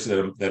Black church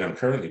that I'm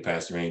currently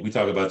pastoring, we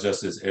talk about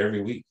justice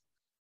every week.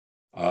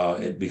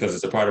 Because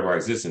it's a part of our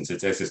existence.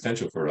 It's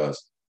existential for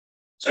us.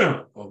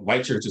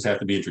 White churches have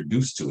to be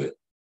introduced to it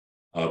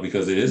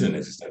because it isn't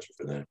existential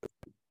for them.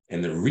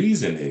 And the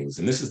reason is,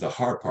 and this is the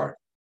hard part,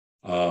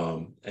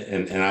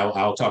 And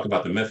I'll talk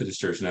about the Methodist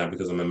Church now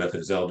because I'm a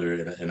Methodist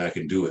elder and I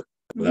can do it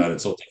without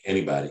insulting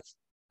anybody,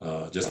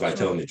 just by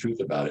telling the truth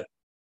about it.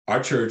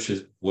 Our church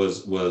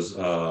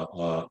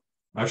our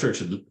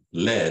church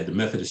led, the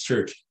Methodist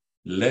Church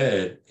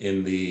led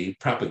in the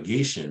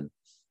propagation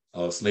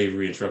of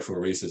slavery and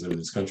structural racism in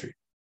this country.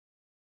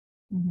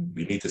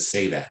 We need to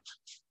say that.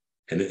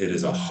 And it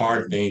is a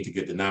hard thing to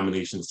get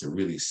denominations to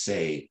really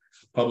say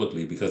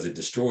publicly because it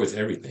destroys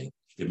everything.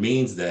 It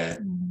means that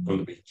from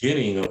the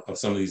beginning of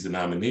some of these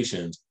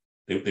denominations,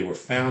 they were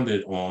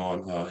founded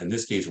on, in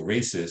this case,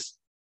 racist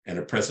and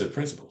oppressive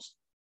principles.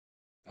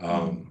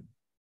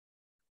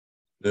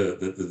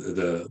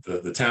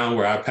 The town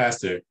where I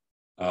pastor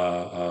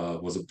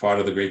was a part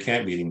of the Great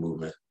Camp Meeting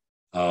movement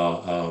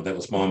that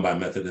was spawned by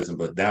Methodism.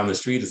 But down the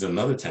street is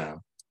another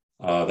town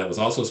that was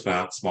also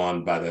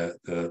spawned by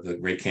the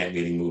Great Camp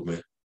Meeting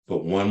movement.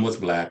 But one was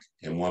Black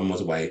and one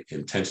was white,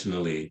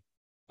 intentionally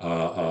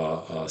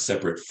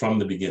separate from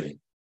the beginning.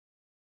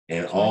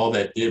 And all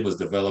that did was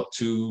develop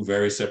two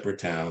very separate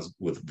towns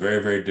with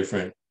very, very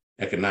different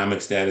economic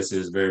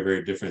statuses, very,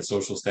 very different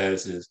social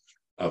statuses,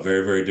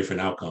 very, very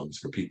different outcomes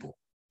for people.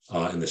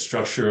 And the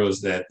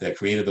structures that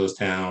created those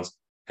towns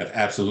have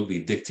absolutely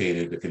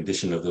dictated the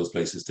condition of those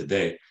places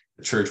today.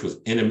 The church was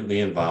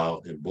intimately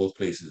involved in both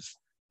places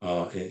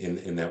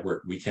in that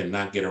work. We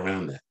cannot get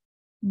around that.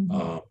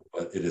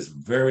 But it is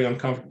very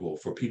uncomfortable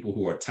for people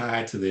who are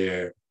tied to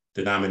their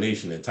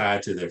denomination and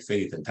tied to their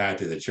faith and tied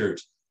to the church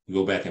to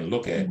go back and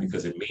look at,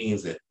 because it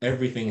means that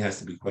everything has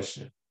to be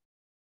questioned.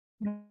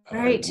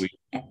 Right.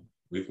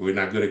 We're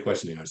not good at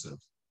questioning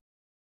ourselves.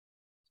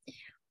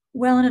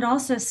 Well, and it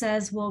also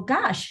says, well,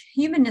 gosh,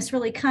 humanness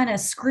really kind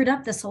of screwed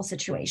up this whole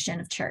situation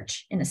of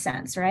church in a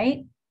sense,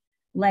 right?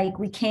 Like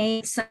we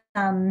came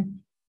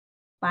some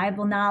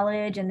Bible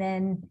knowledge and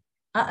then,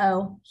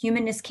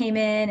 humanness came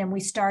in and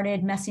we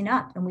started messing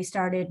up and we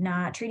started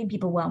not treating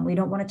people well. And we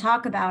don't want to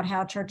talk about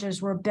how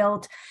churches were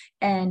built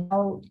and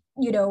how,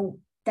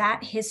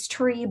 that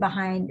history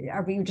behind,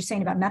 or we were just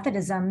saying about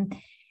Methodism,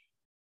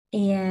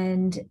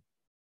 and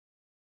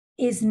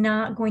is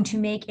not going to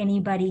make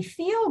anybody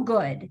feel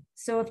good.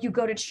 So if you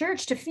go to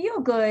church to feel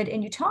good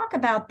and you talk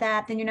about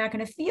that, then you're not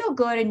going to feel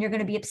good and you're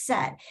going to be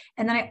upset.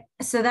 And then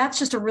so that's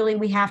just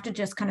we have to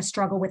just kind of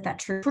struggle with that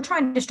truth. We're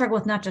trying to struggle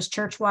with not just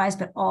church-wise,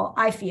 but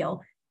I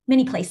feel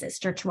many places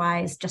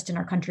church-wise, just in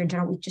our country in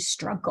general, we just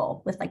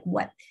struggle with like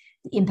what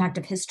the impact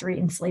of history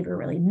and slavery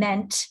really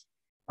meant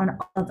on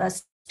all of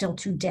us still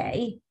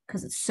today,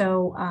 because it's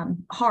so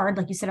hard,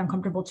 like you said,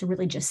 uncomfortable to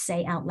really just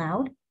say out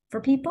loud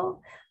for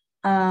people.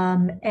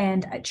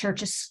 And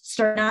churches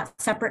are not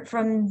separate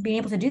from being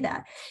able to do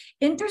that.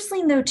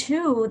 Interesting, though,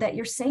 too, that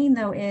you're saying,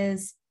 though,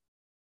 is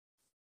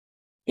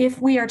if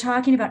we are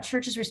talking about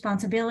church's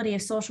responsibility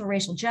of social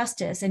racial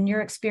justice and your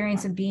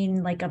experience of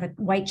being like of a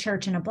white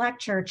church and a Black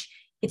church,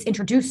 it's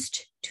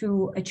introduced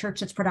to a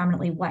church that's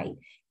predominantly white.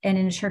 And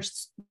in a church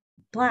that's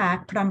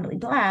Black, predominantly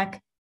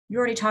Black, you're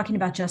already talking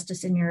about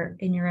justice in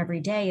your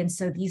everyday. And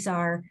so these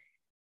are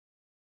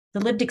the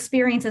lived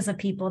experiences of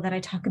people that I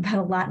talk about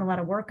a lot in a lot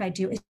of work I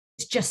do. It's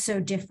just so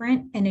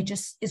different, and it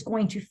just is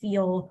going to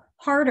feel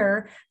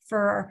harder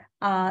for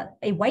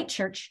a white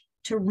church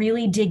to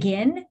really dig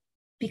in,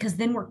 because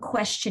then we're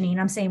questioning,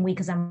 I'm saying we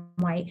because I'm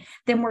white,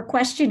 then we're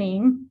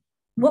questioning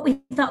what we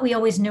thought we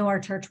always knew our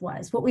church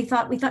was, what we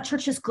thought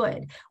church is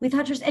good. We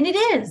thought church, and it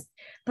is,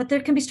 but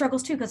there can be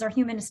struggles too, because our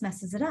humanness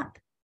messes it up.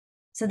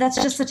 So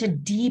that's just such a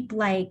deep,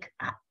 like,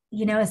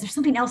 is there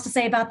something else to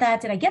say about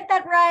that? Did I get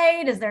that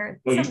right? Is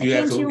there? Well, you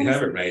absolutely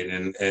have it right.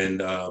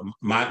 And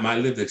my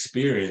lived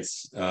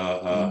experience,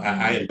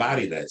 I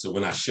embody that. So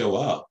when I show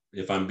up,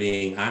 if I'm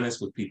being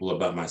honest with people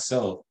about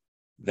myself,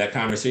 that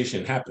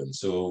conversation happens.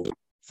 So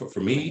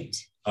for me,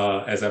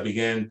 as I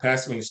began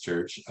pastoring this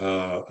church,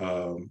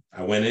 I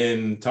went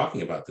in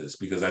talking about this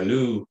because I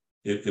knew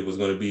it was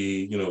going to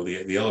be,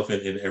 the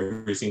elephant in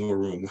every single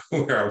room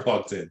where I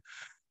walked in.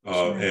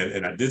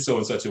 And I did so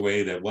in such a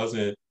way that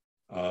wasn't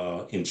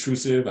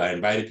intrusive. I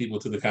invited people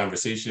to the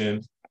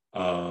conversation,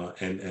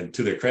 and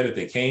to their credit,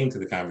 they came to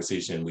the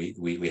conversation.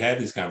 We had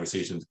these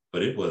conversations,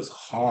 but it was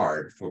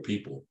hard for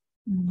people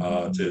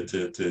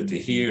to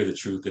hear the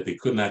truth that they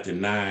could not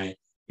deny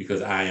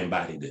because I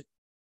embodied it.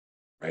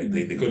 Right?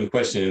 They couldn't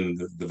question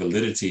the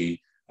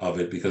validity of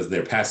it because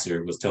their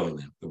pastor was telling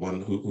them, the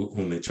one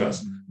whom they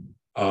trust.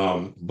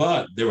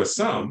 But there were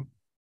some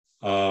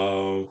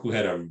who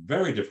had a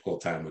very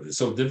difficult time with it.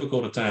 So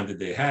difficult a time did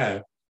they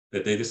have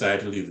that they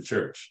decided to leave the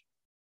church.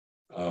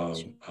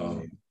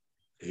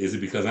 Is it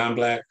because I'm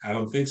Black? I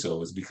don't think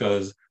so. It's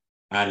because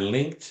I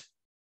linked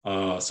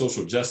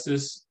social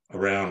justice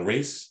around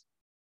race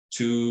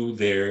to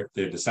their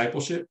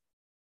discipleship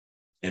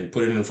and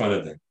put it in front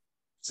of them.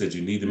 Said,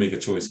 you need to make a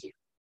choice here.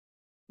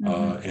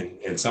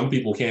 And some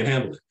people can't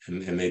handle it,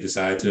 and they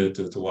decide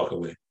to walk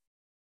away.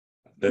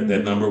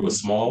 That number was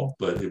small,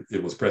 but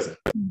it was present.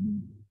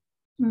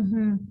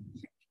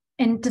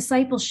 And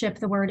discipleship,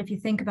 the word, if you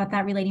think about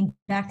that relating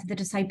back to the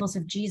disciples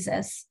of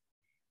Jesus,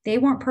 They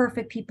weren't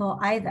perfect people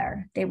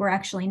either. They were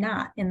actually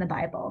not in the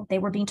Bible. They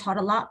were being taught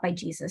a lot by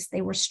Jesus.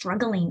 They were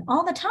struggling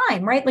all the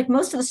time, right? Like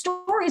most of the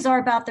stories are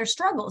about their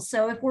struggles.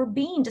 So if we're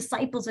being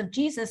disciples of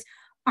Jesus,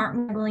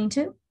 aren't we willing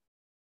to?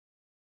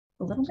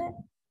 A little bit?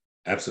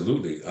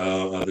 Absolutely.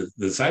 The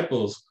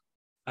disciples,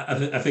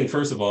 I think,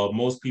 first of all,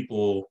 most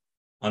people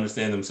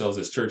understand themselves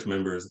as church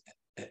members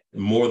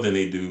more than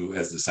they do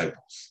as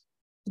disciples.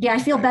 Yeah, I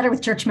feel better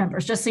with church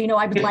members, just so you know,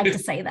 I would like to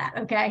say that.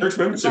 Okay. Church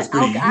membership is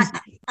pretty easy.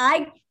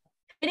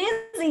 It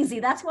is easy.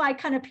 That's why it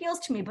kind of appeals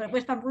to me. But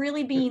if I'm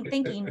really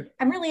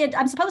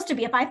I'm supposed to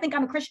be, if I think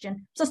I'm a Christian,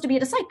 I'm supposed to be a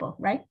disciple,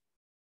 right?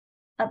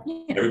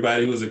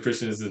 Everybody who is a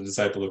Christian is a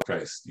disciple of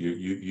Christ.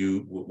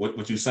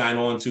 What you sign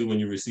on to when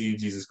you receive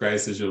Jesus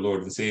Christ as your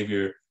Lord and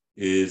Savior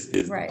is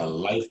right. A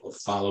life of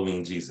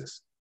following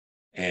Jesus,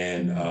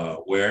 and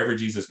wherever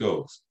Jesus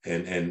goes.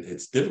 And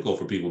it's difficult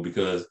for people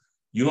because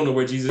you don't know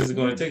where Jesus is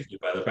going to take you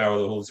by the power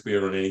of the Holy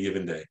Spirit on any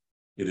given day.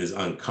 It is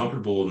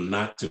uncomfortable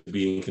not to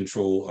be in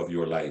control of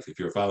your life. If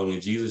you're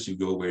following Jesus, you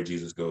go where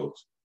Jesus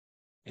goes.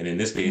 And in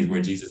this case,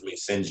 where Jesus may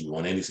send you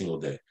on any single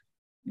day.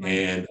 Right.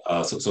 And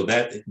so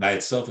that by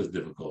itself is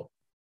difficult.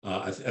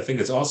 I think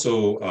it's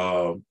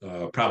also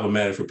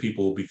problematic for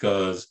people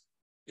because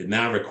it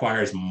now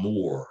requires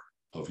more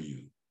of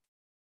you.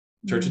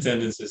 Church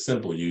attendance is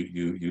simple.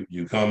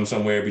 You come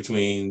somewhere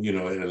between, at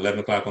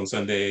 11 o'clock on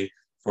Sunday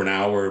for an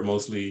hour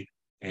mostly,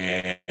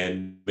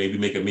 and maybe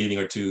make a meeting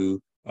or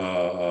two,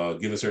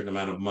 give a certain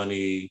amount of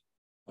money,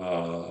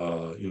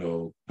 come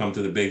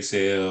to the big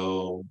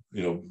sale,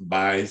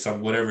 buy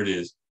something, whatever it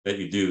is that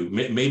you do.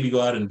 Maybe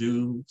go out and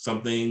do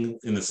something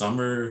in the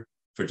summer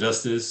for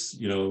justice,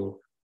 go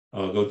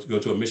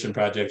to a mission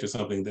project or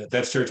something.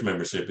 That's church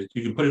membership.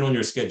 You can put it on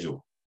your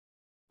schedule.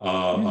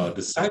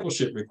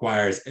 Discipleship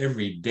requires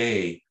every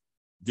day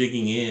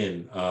digging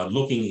in,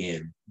 looking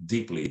in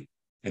deeply,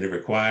 and it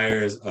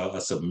requires a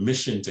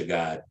submission to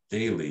God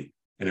daily,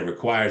 and it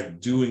requires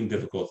doing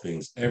difficult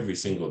things every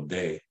single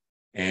day.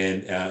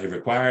 And it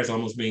requires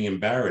almost being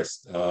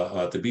embarrassed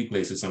to be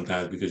places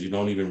sometimes because you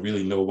don't even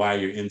really know why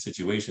you're in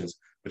situations,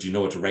 but you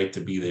know it's right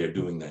to be there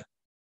doing that.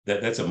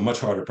 That's a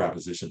much harder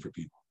proposition for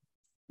people.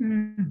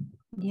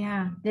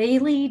 Yeah,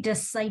 daily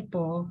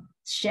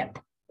discipleship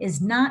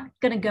is not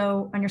going to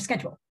go on your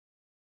schedule.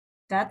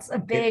 That's a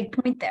big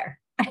point there.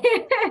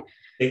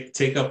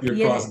 Take up your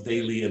cross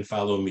daily and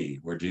follow me,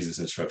 were Jesus'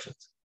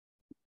 instructions.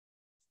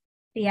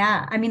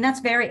 Yeah, I mean, that's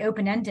very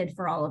open-ended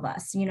for all of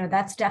us.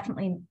 That's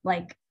definitely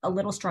like a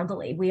little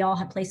struggly. We all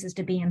have places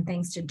to be and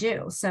things to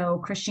do. So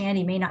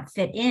Christianity may not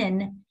fit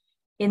in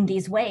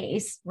these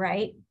ways,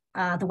 right?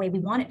 The way we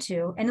want it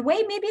to, and the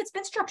way maybe it's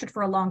been structured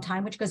for a long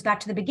time, which goes back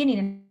to the beginning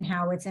and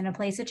how it's in a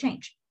place of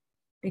change,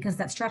 because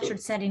that structured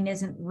setting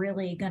isn't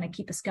really going to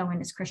keep us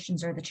going as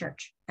Christians or the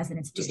church as an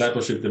institution.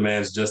 Discipleship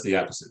demands just the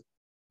opposite,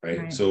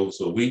 right? So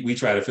we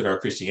try to fit our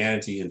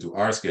Christianity into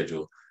our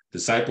schedule.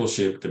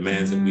 Discipleship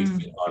demands that we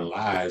fit our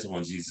lives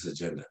on Jesus'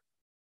 agenda.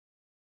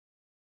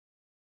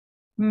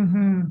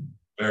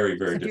 Very,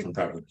 very different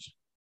proposition.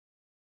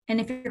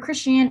 And if your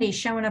Christianity is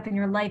showing up in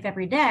your life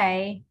every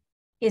day,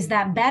 is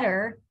that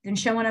better than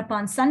showing up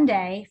on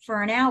Sunday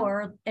for an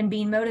hour and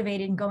being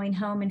motivated and going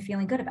home and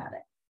feeling good about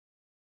it?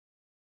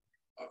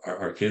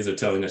 Our kids are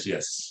telling us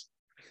yes.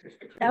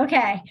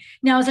 Okay.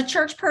 Now, as a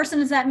church person,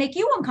 does that make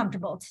you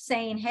uncomfortable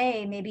saying,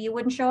 hey, maybe you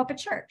wouldn't show up at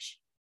church,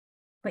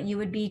 but you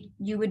would be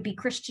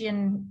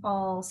Christian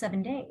all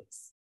 7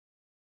 days?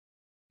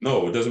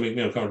 No, it doesn't make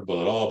me uncomfortable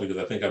at all, because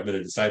I think I've been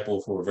a disciple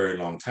for a very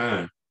long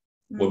time.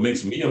 What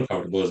makes me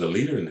uncomfortable as a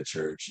leader in the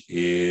church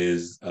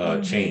is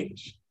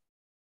change.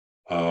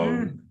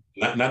 Not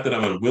that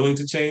I'm unwilling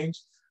to change.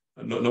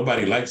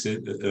 Nobody likes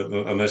it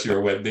unless you're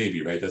a wet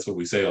baby, right? That's what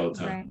we say all the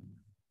time. Right.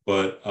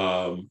 But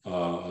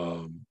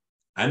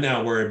I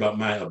now worry about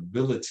my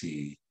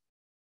ability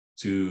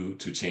to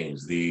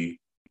change.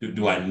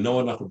 Do I know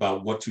enough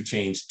about what to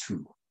change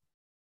to?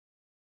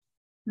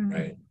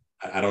 Right.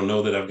 I don't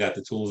know that I've got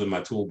the tools in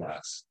my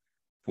toolbox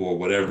for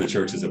whatever the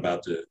church is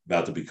about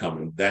to become.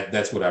 And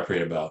that's what I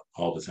pray about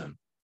all the time.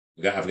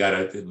 I've got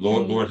to,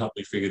 Lord, help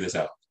me figure this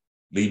out.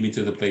 Lead me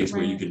to the place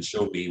where you can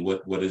show me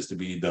what is to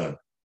be done.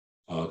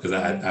 Because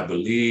I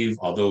believe,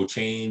 although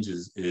change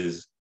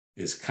is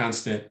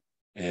constant,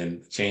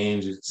 and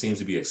change seems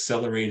to be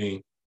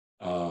accelerating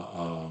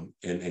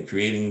and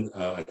creating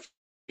a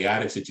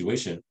chaotic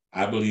situation,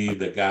 I believe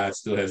that God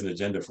still has an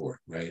agenda for it,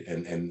 right?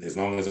 And as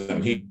long as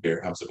I'm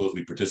here, I'm supposed to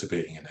be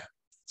participating in that.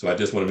 So I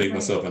just want to make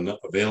myself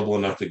available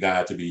enough to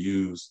God to be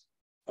used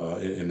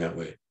in that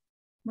way.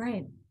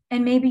 Right.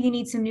 And maybe you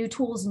need some new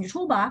tools in your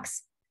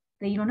toolbox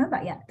that you don't know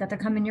about yet, that they're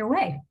coming your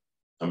way.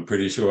 I'm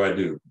pretty sure I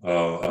do.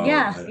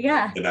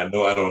 Yeah. And I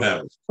know I don't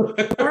have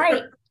it.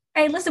 Right.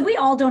 Hey, listen, we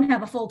all don't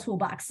have a full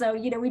toolbox. So,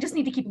 we just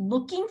need to keep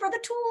looking for the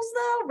tools,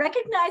 though,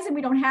 recognizing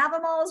we don't have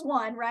them all as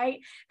one, right?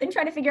 Then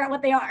try to figure out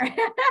what they are.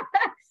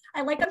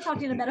 I like I'm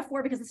talking in a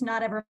metaphor because it's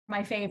not ever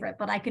my favorite,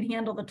 but I can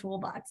handle the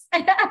toolbox.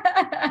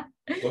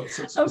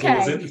 So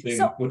what's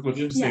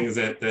interesting is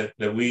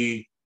that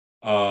we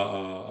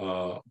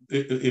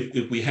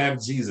if we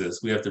have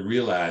Jesus, we have to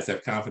realize,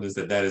 have confidence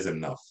that that is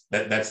enough.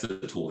 That's the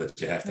tool that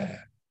you have to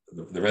have.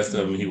 The rest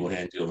of them, he will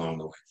hand you along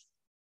the way.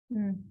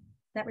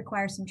 That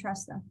requires some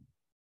trust, though.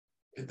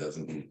 It does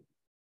indeed.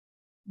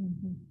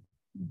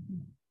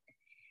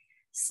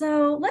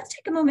 So let's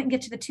take a moment and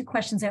get to the two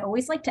questions I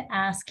always like to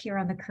ask here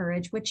on The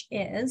Courage, which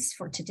is,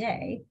 for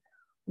today,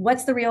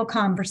 what's the real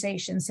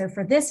conversation? So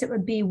for this, it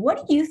would be,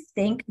 what do you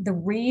think the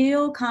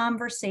real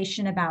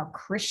conversation about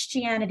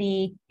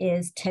Christianity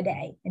is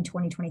today in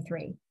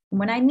 2023? And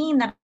when I mean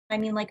that, I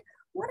mean, like,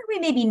 what are we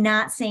maybe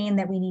not saying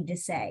that we need to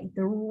say?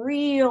 The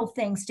real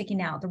thing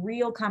sticking out, the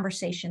real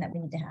conversation that we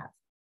need to have.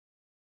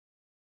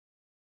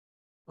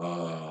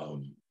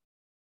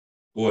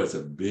 Boy, it's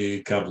a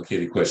big,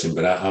 complicated question,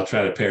 but I'll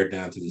try to pare it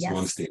down to this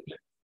one statement.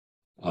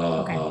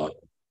 Okay.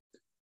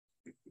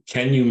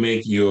 Can you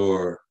make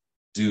your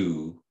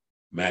do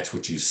match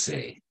what you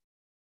say?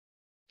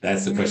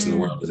 That's the question the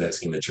world is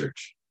asking the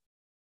church.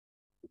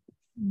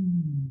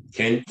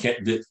 Can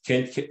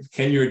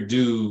your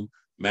do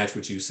match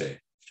what you say?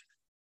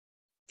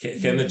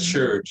 Can the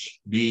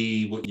church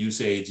be what you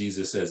say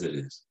Jesus says it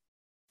is?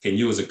 Can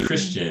you, as a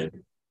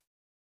Christian,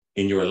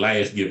 in your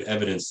life, give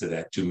evidence to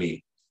that to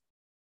me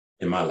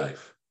in my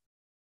life?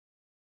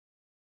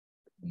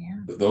 Yeah.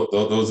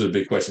 Those are the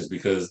big questions,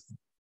 because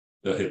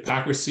the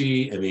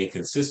hypocrisy and the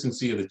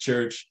inconsistency of the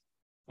church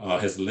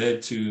has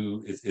led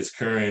to its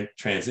current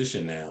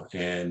transition now.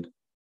 And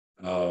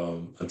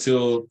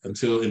until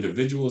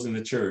individuals in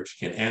the church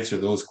can answer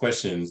those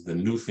questions, the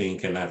new thing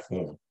cannot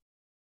form.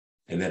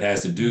 And that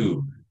has to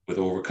do with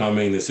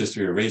overcoming this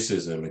history of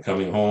racism and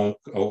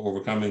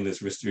overcoming this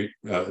history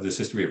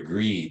of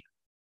greed,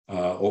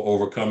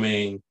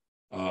 overcoming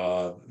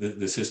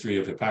this history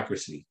of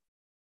hypocrisy.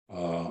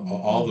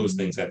 All those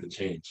things have to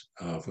change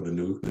for the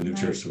new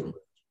church to emerge.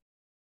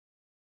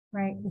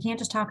 Right. We can't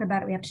just talk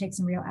about it. We have to take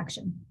some real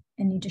action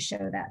and need to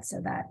show that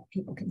so that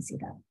people can see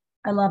that.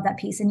 I love that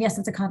piece. And yes,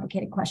 it's a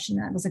complicated question.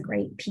 That was a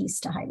great piece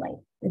to highlight.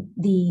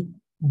 The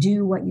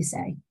do what you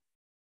say.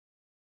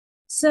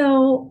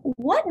 So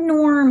what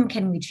norm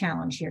can we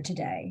challenge here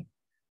today?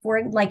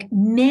 For, like,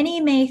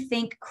 many may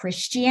think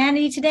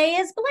Christianity today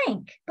is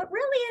blank, but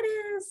really it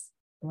is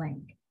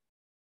blank.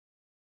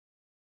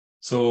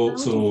 So how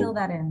do you fill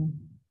that in?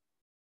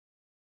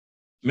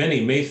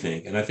 Many may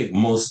think, and I think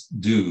most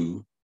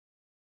do,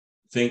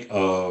 think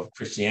of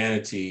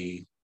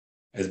Christianity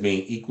as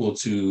being equal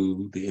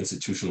to the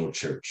institutional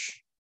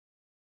church,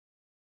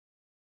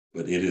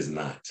 but it is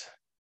not.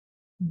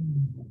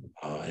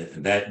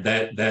 And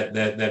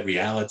that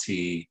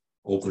reality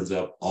opens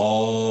up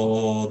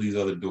all these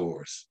other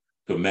doors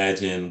to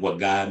imagine what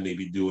God may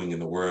be doing in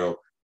the world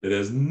that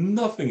has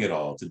nothing at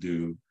all to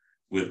do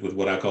with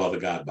what I call the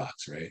God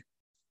box, right?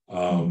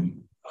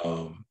 And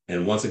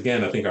once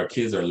again, I think our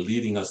kids are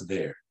leading us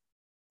there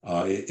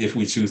if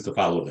we choose to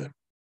follow them.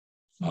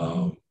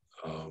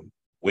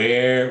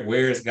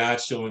 Where is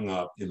God showing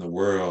up in the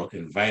world,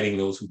 inviting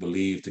those who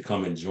believe to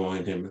come and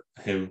join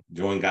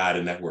join God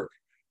in that work?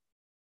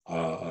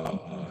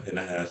 And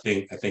I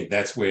think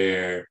that's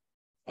where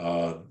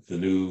the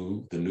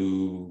new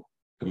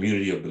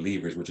community of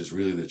believers, which is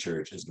really the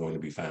church, is going to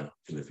be found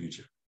in the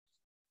future.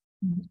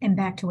 And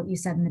back to what you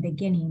said in the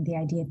beginning, the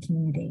idea of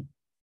community.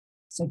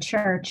 So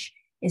church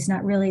is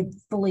not really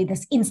fully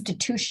this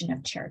institution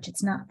of church.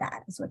 It's not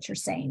that, is what you're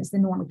saying, is the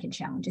norm we can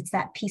challenge. It's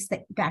that piece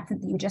that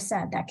you just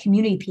said, that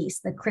community piece,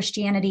 the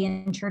Christianity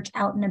in church,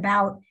 out and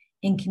about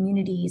in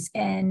communities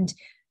and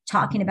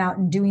talking about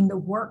and doing the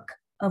work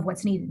of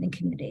what's needed in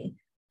community,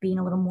 being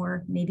a little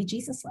more maybe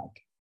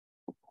Jesus-like.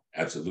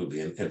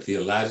 Absolutely. And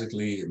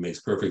theologically, it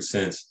makes perfect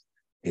sense.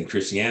 In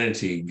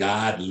Christianity,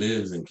 God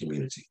lives in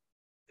community.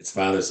 It's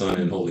Father, Son,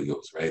 and Holy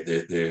Ghost, right?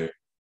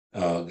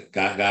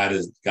 God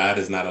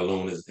is not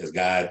alone as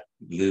God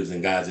lives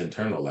in God's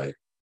internal life.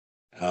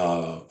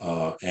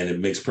 And it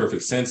makes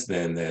perfect sense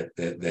then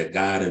that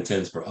God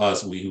intends for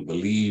us, we who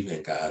believe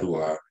in God, who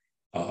are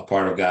a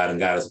part of God and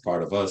God is a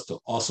part of us, to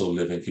also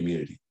live in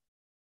community.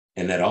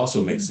 And that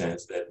also makes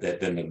sense that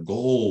then the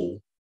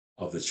goal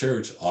of the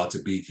church ought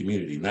to be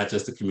community, not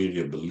just a community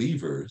of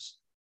believers,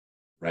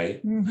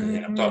 right?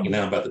 And I'm talking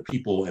now about the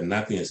people and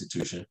not the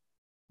institution,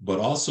 but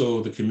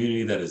also the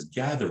community that is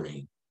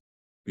gathering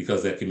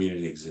because that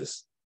community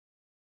exists.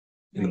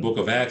 In the book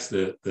of Acts,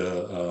 the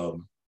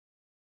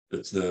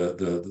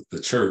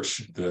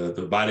church,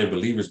 the body of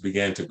believers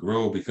began to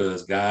grow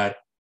because God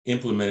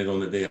implemented on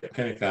the day of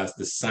Pentecost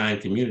this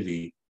signed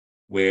community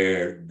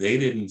where they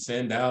didn't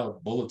send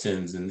out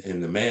bulletins in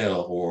the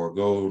mail or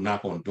go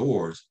knock on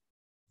doors.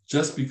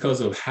 Just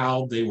because of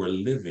how they were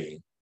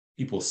living,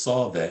 people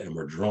saw that and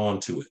were drawn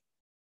to it.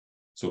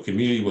 So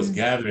community was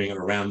gathering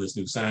around this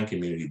new signed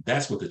community.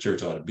 That's what the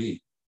church ought to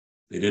be.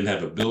 They didn't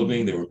have a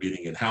building. They were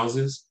meeting in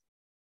houses.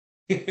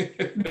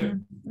 People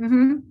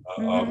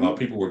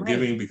were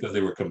giving because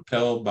they were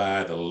compelled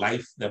by the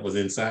life that was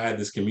inside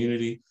this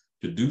community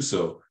to do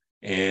so.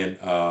 And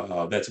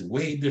that's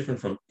way different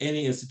from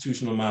any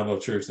institutional model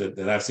of church that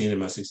I've seen in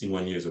my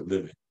 61 years of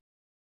living.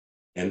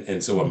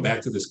 And so I'm back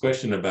to this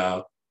question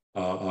about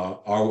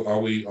Are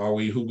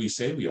we who we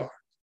say we are?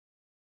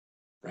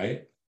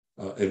 Right?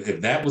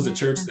 If that was the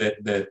church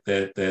that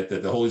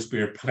the Holy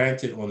Spirit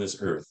planted on this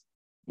earth,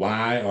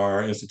 why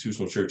are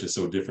institutional churches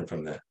so different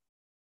from that?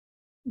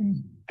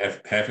 Mm.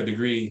 Half a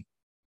degree,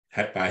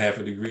 by half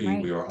a degree,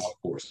 Right. we are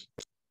off course.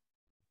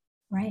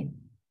 Right.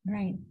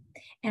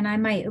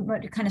 And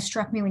what kind of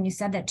struck me when you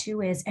said that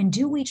too is, and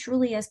do we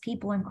truly, as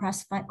people and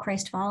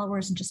Christ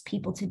followers and just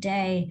people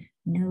today,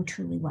 know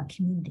truly what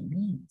community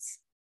means?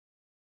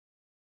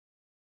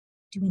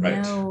 Do we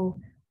know,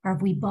 or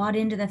have we bought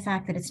into the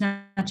fact that it's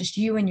not just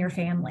you and your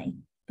family,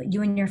 but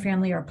you and your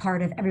family are a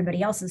part of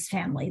everybody else's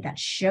family that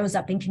shows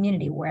up in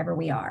community wherever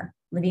we are,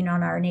 living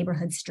on our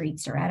neighborhood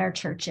streets or at our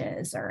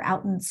churches or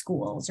out in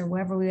schools or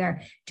wherever we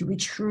are? Do we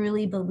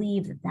truly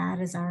believe that that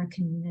is our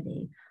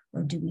community?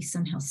 Or do we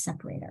somehow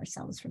separate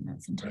ourselves from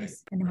that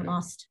sometimes? And then we're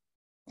lost.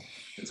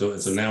 So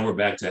now we're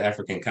back to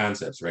African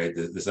concepts, right?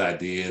 This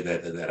idea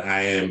that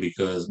I am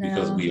because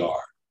we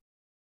are.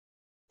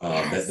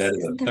 Yes. That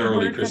is a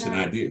thoroughly Christian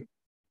idea.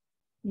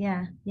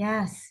 Yeah.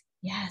 Yes.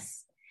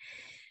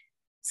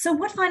 So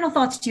what final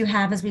thoughts do you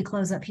have as we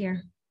close up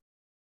here?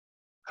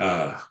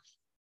 I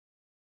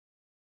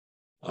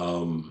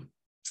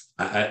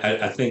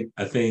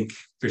think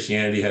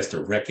Christianity has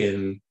to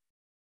reckon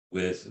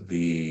with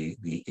the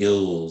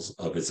ills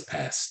of its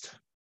past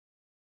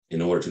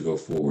in order to go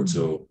forward. Mm-hmm.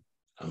 So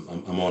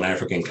I'm on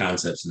African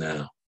concepts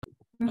now.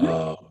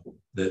 Mm-hmm.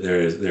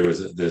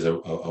 There's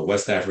a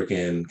West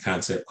African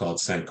concept called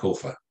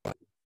Sankofa.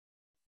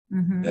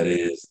 Mm-hmm. That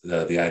is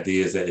the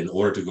idea is that in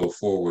order to go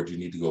forward, you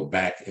need to go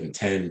back and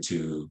tend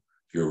to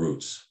your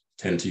roots,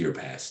 tend to your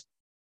past.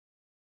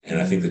 And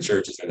I think the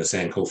church is in a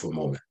Sankofa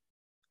moment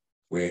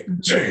where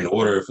in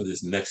order for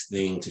this next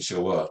thing to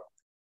show up,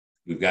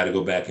 we've got to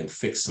go back and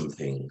fix some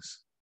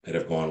things that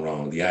have gone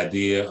wrong. The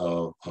idea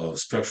of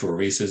structural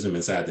racism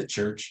inside the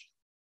church,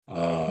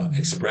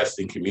 expressed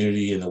in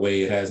community in the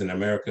way it has in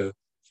America,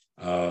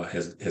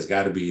 has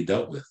got to be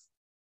dealt with.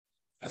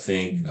 I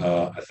think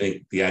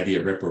the idea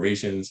of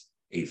reparations,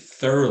 a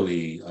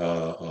thoroughly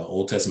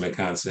Old Testament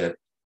concept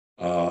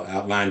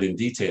outlined in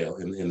detail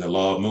in the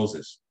Law of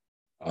Moses.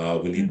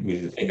 We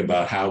need to think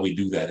about how we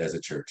do that as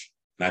a church,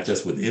 not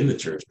just within the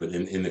church, but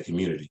in the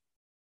community.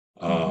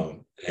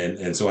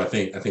 And so I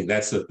think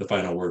that's the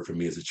final word for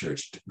me as a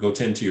church. Go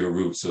tend to your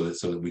roots so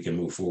that we can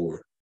move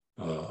forward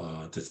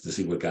to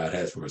see what God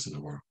has for us in the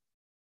world.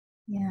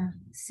 Yeah,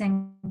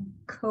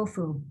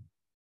 Sankofa.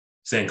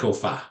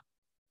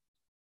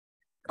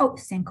 Oh,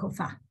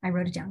 Sankofa. I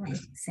wrote it down right.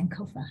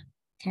 Sankofa.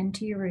 Tend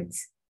to your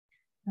roots.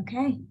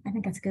 Okay, I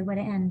think that's a good way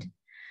to end.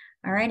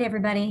 All right,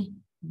 everybody.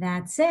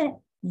 That's it.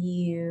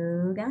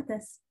 You got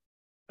this.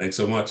 Thanks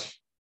so much.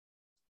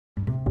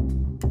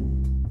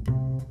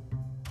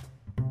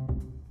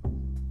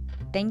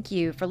 Thank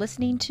you for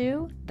listening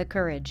to The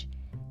Courage.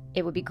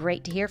 It would be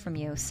great to hear from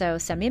you, so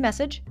send me a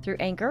message through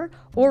Anchor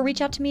or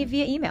reach out to me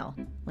via email.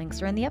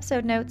 Links are in the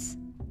episode notes.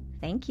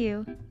 Thank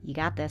you. You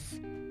got this.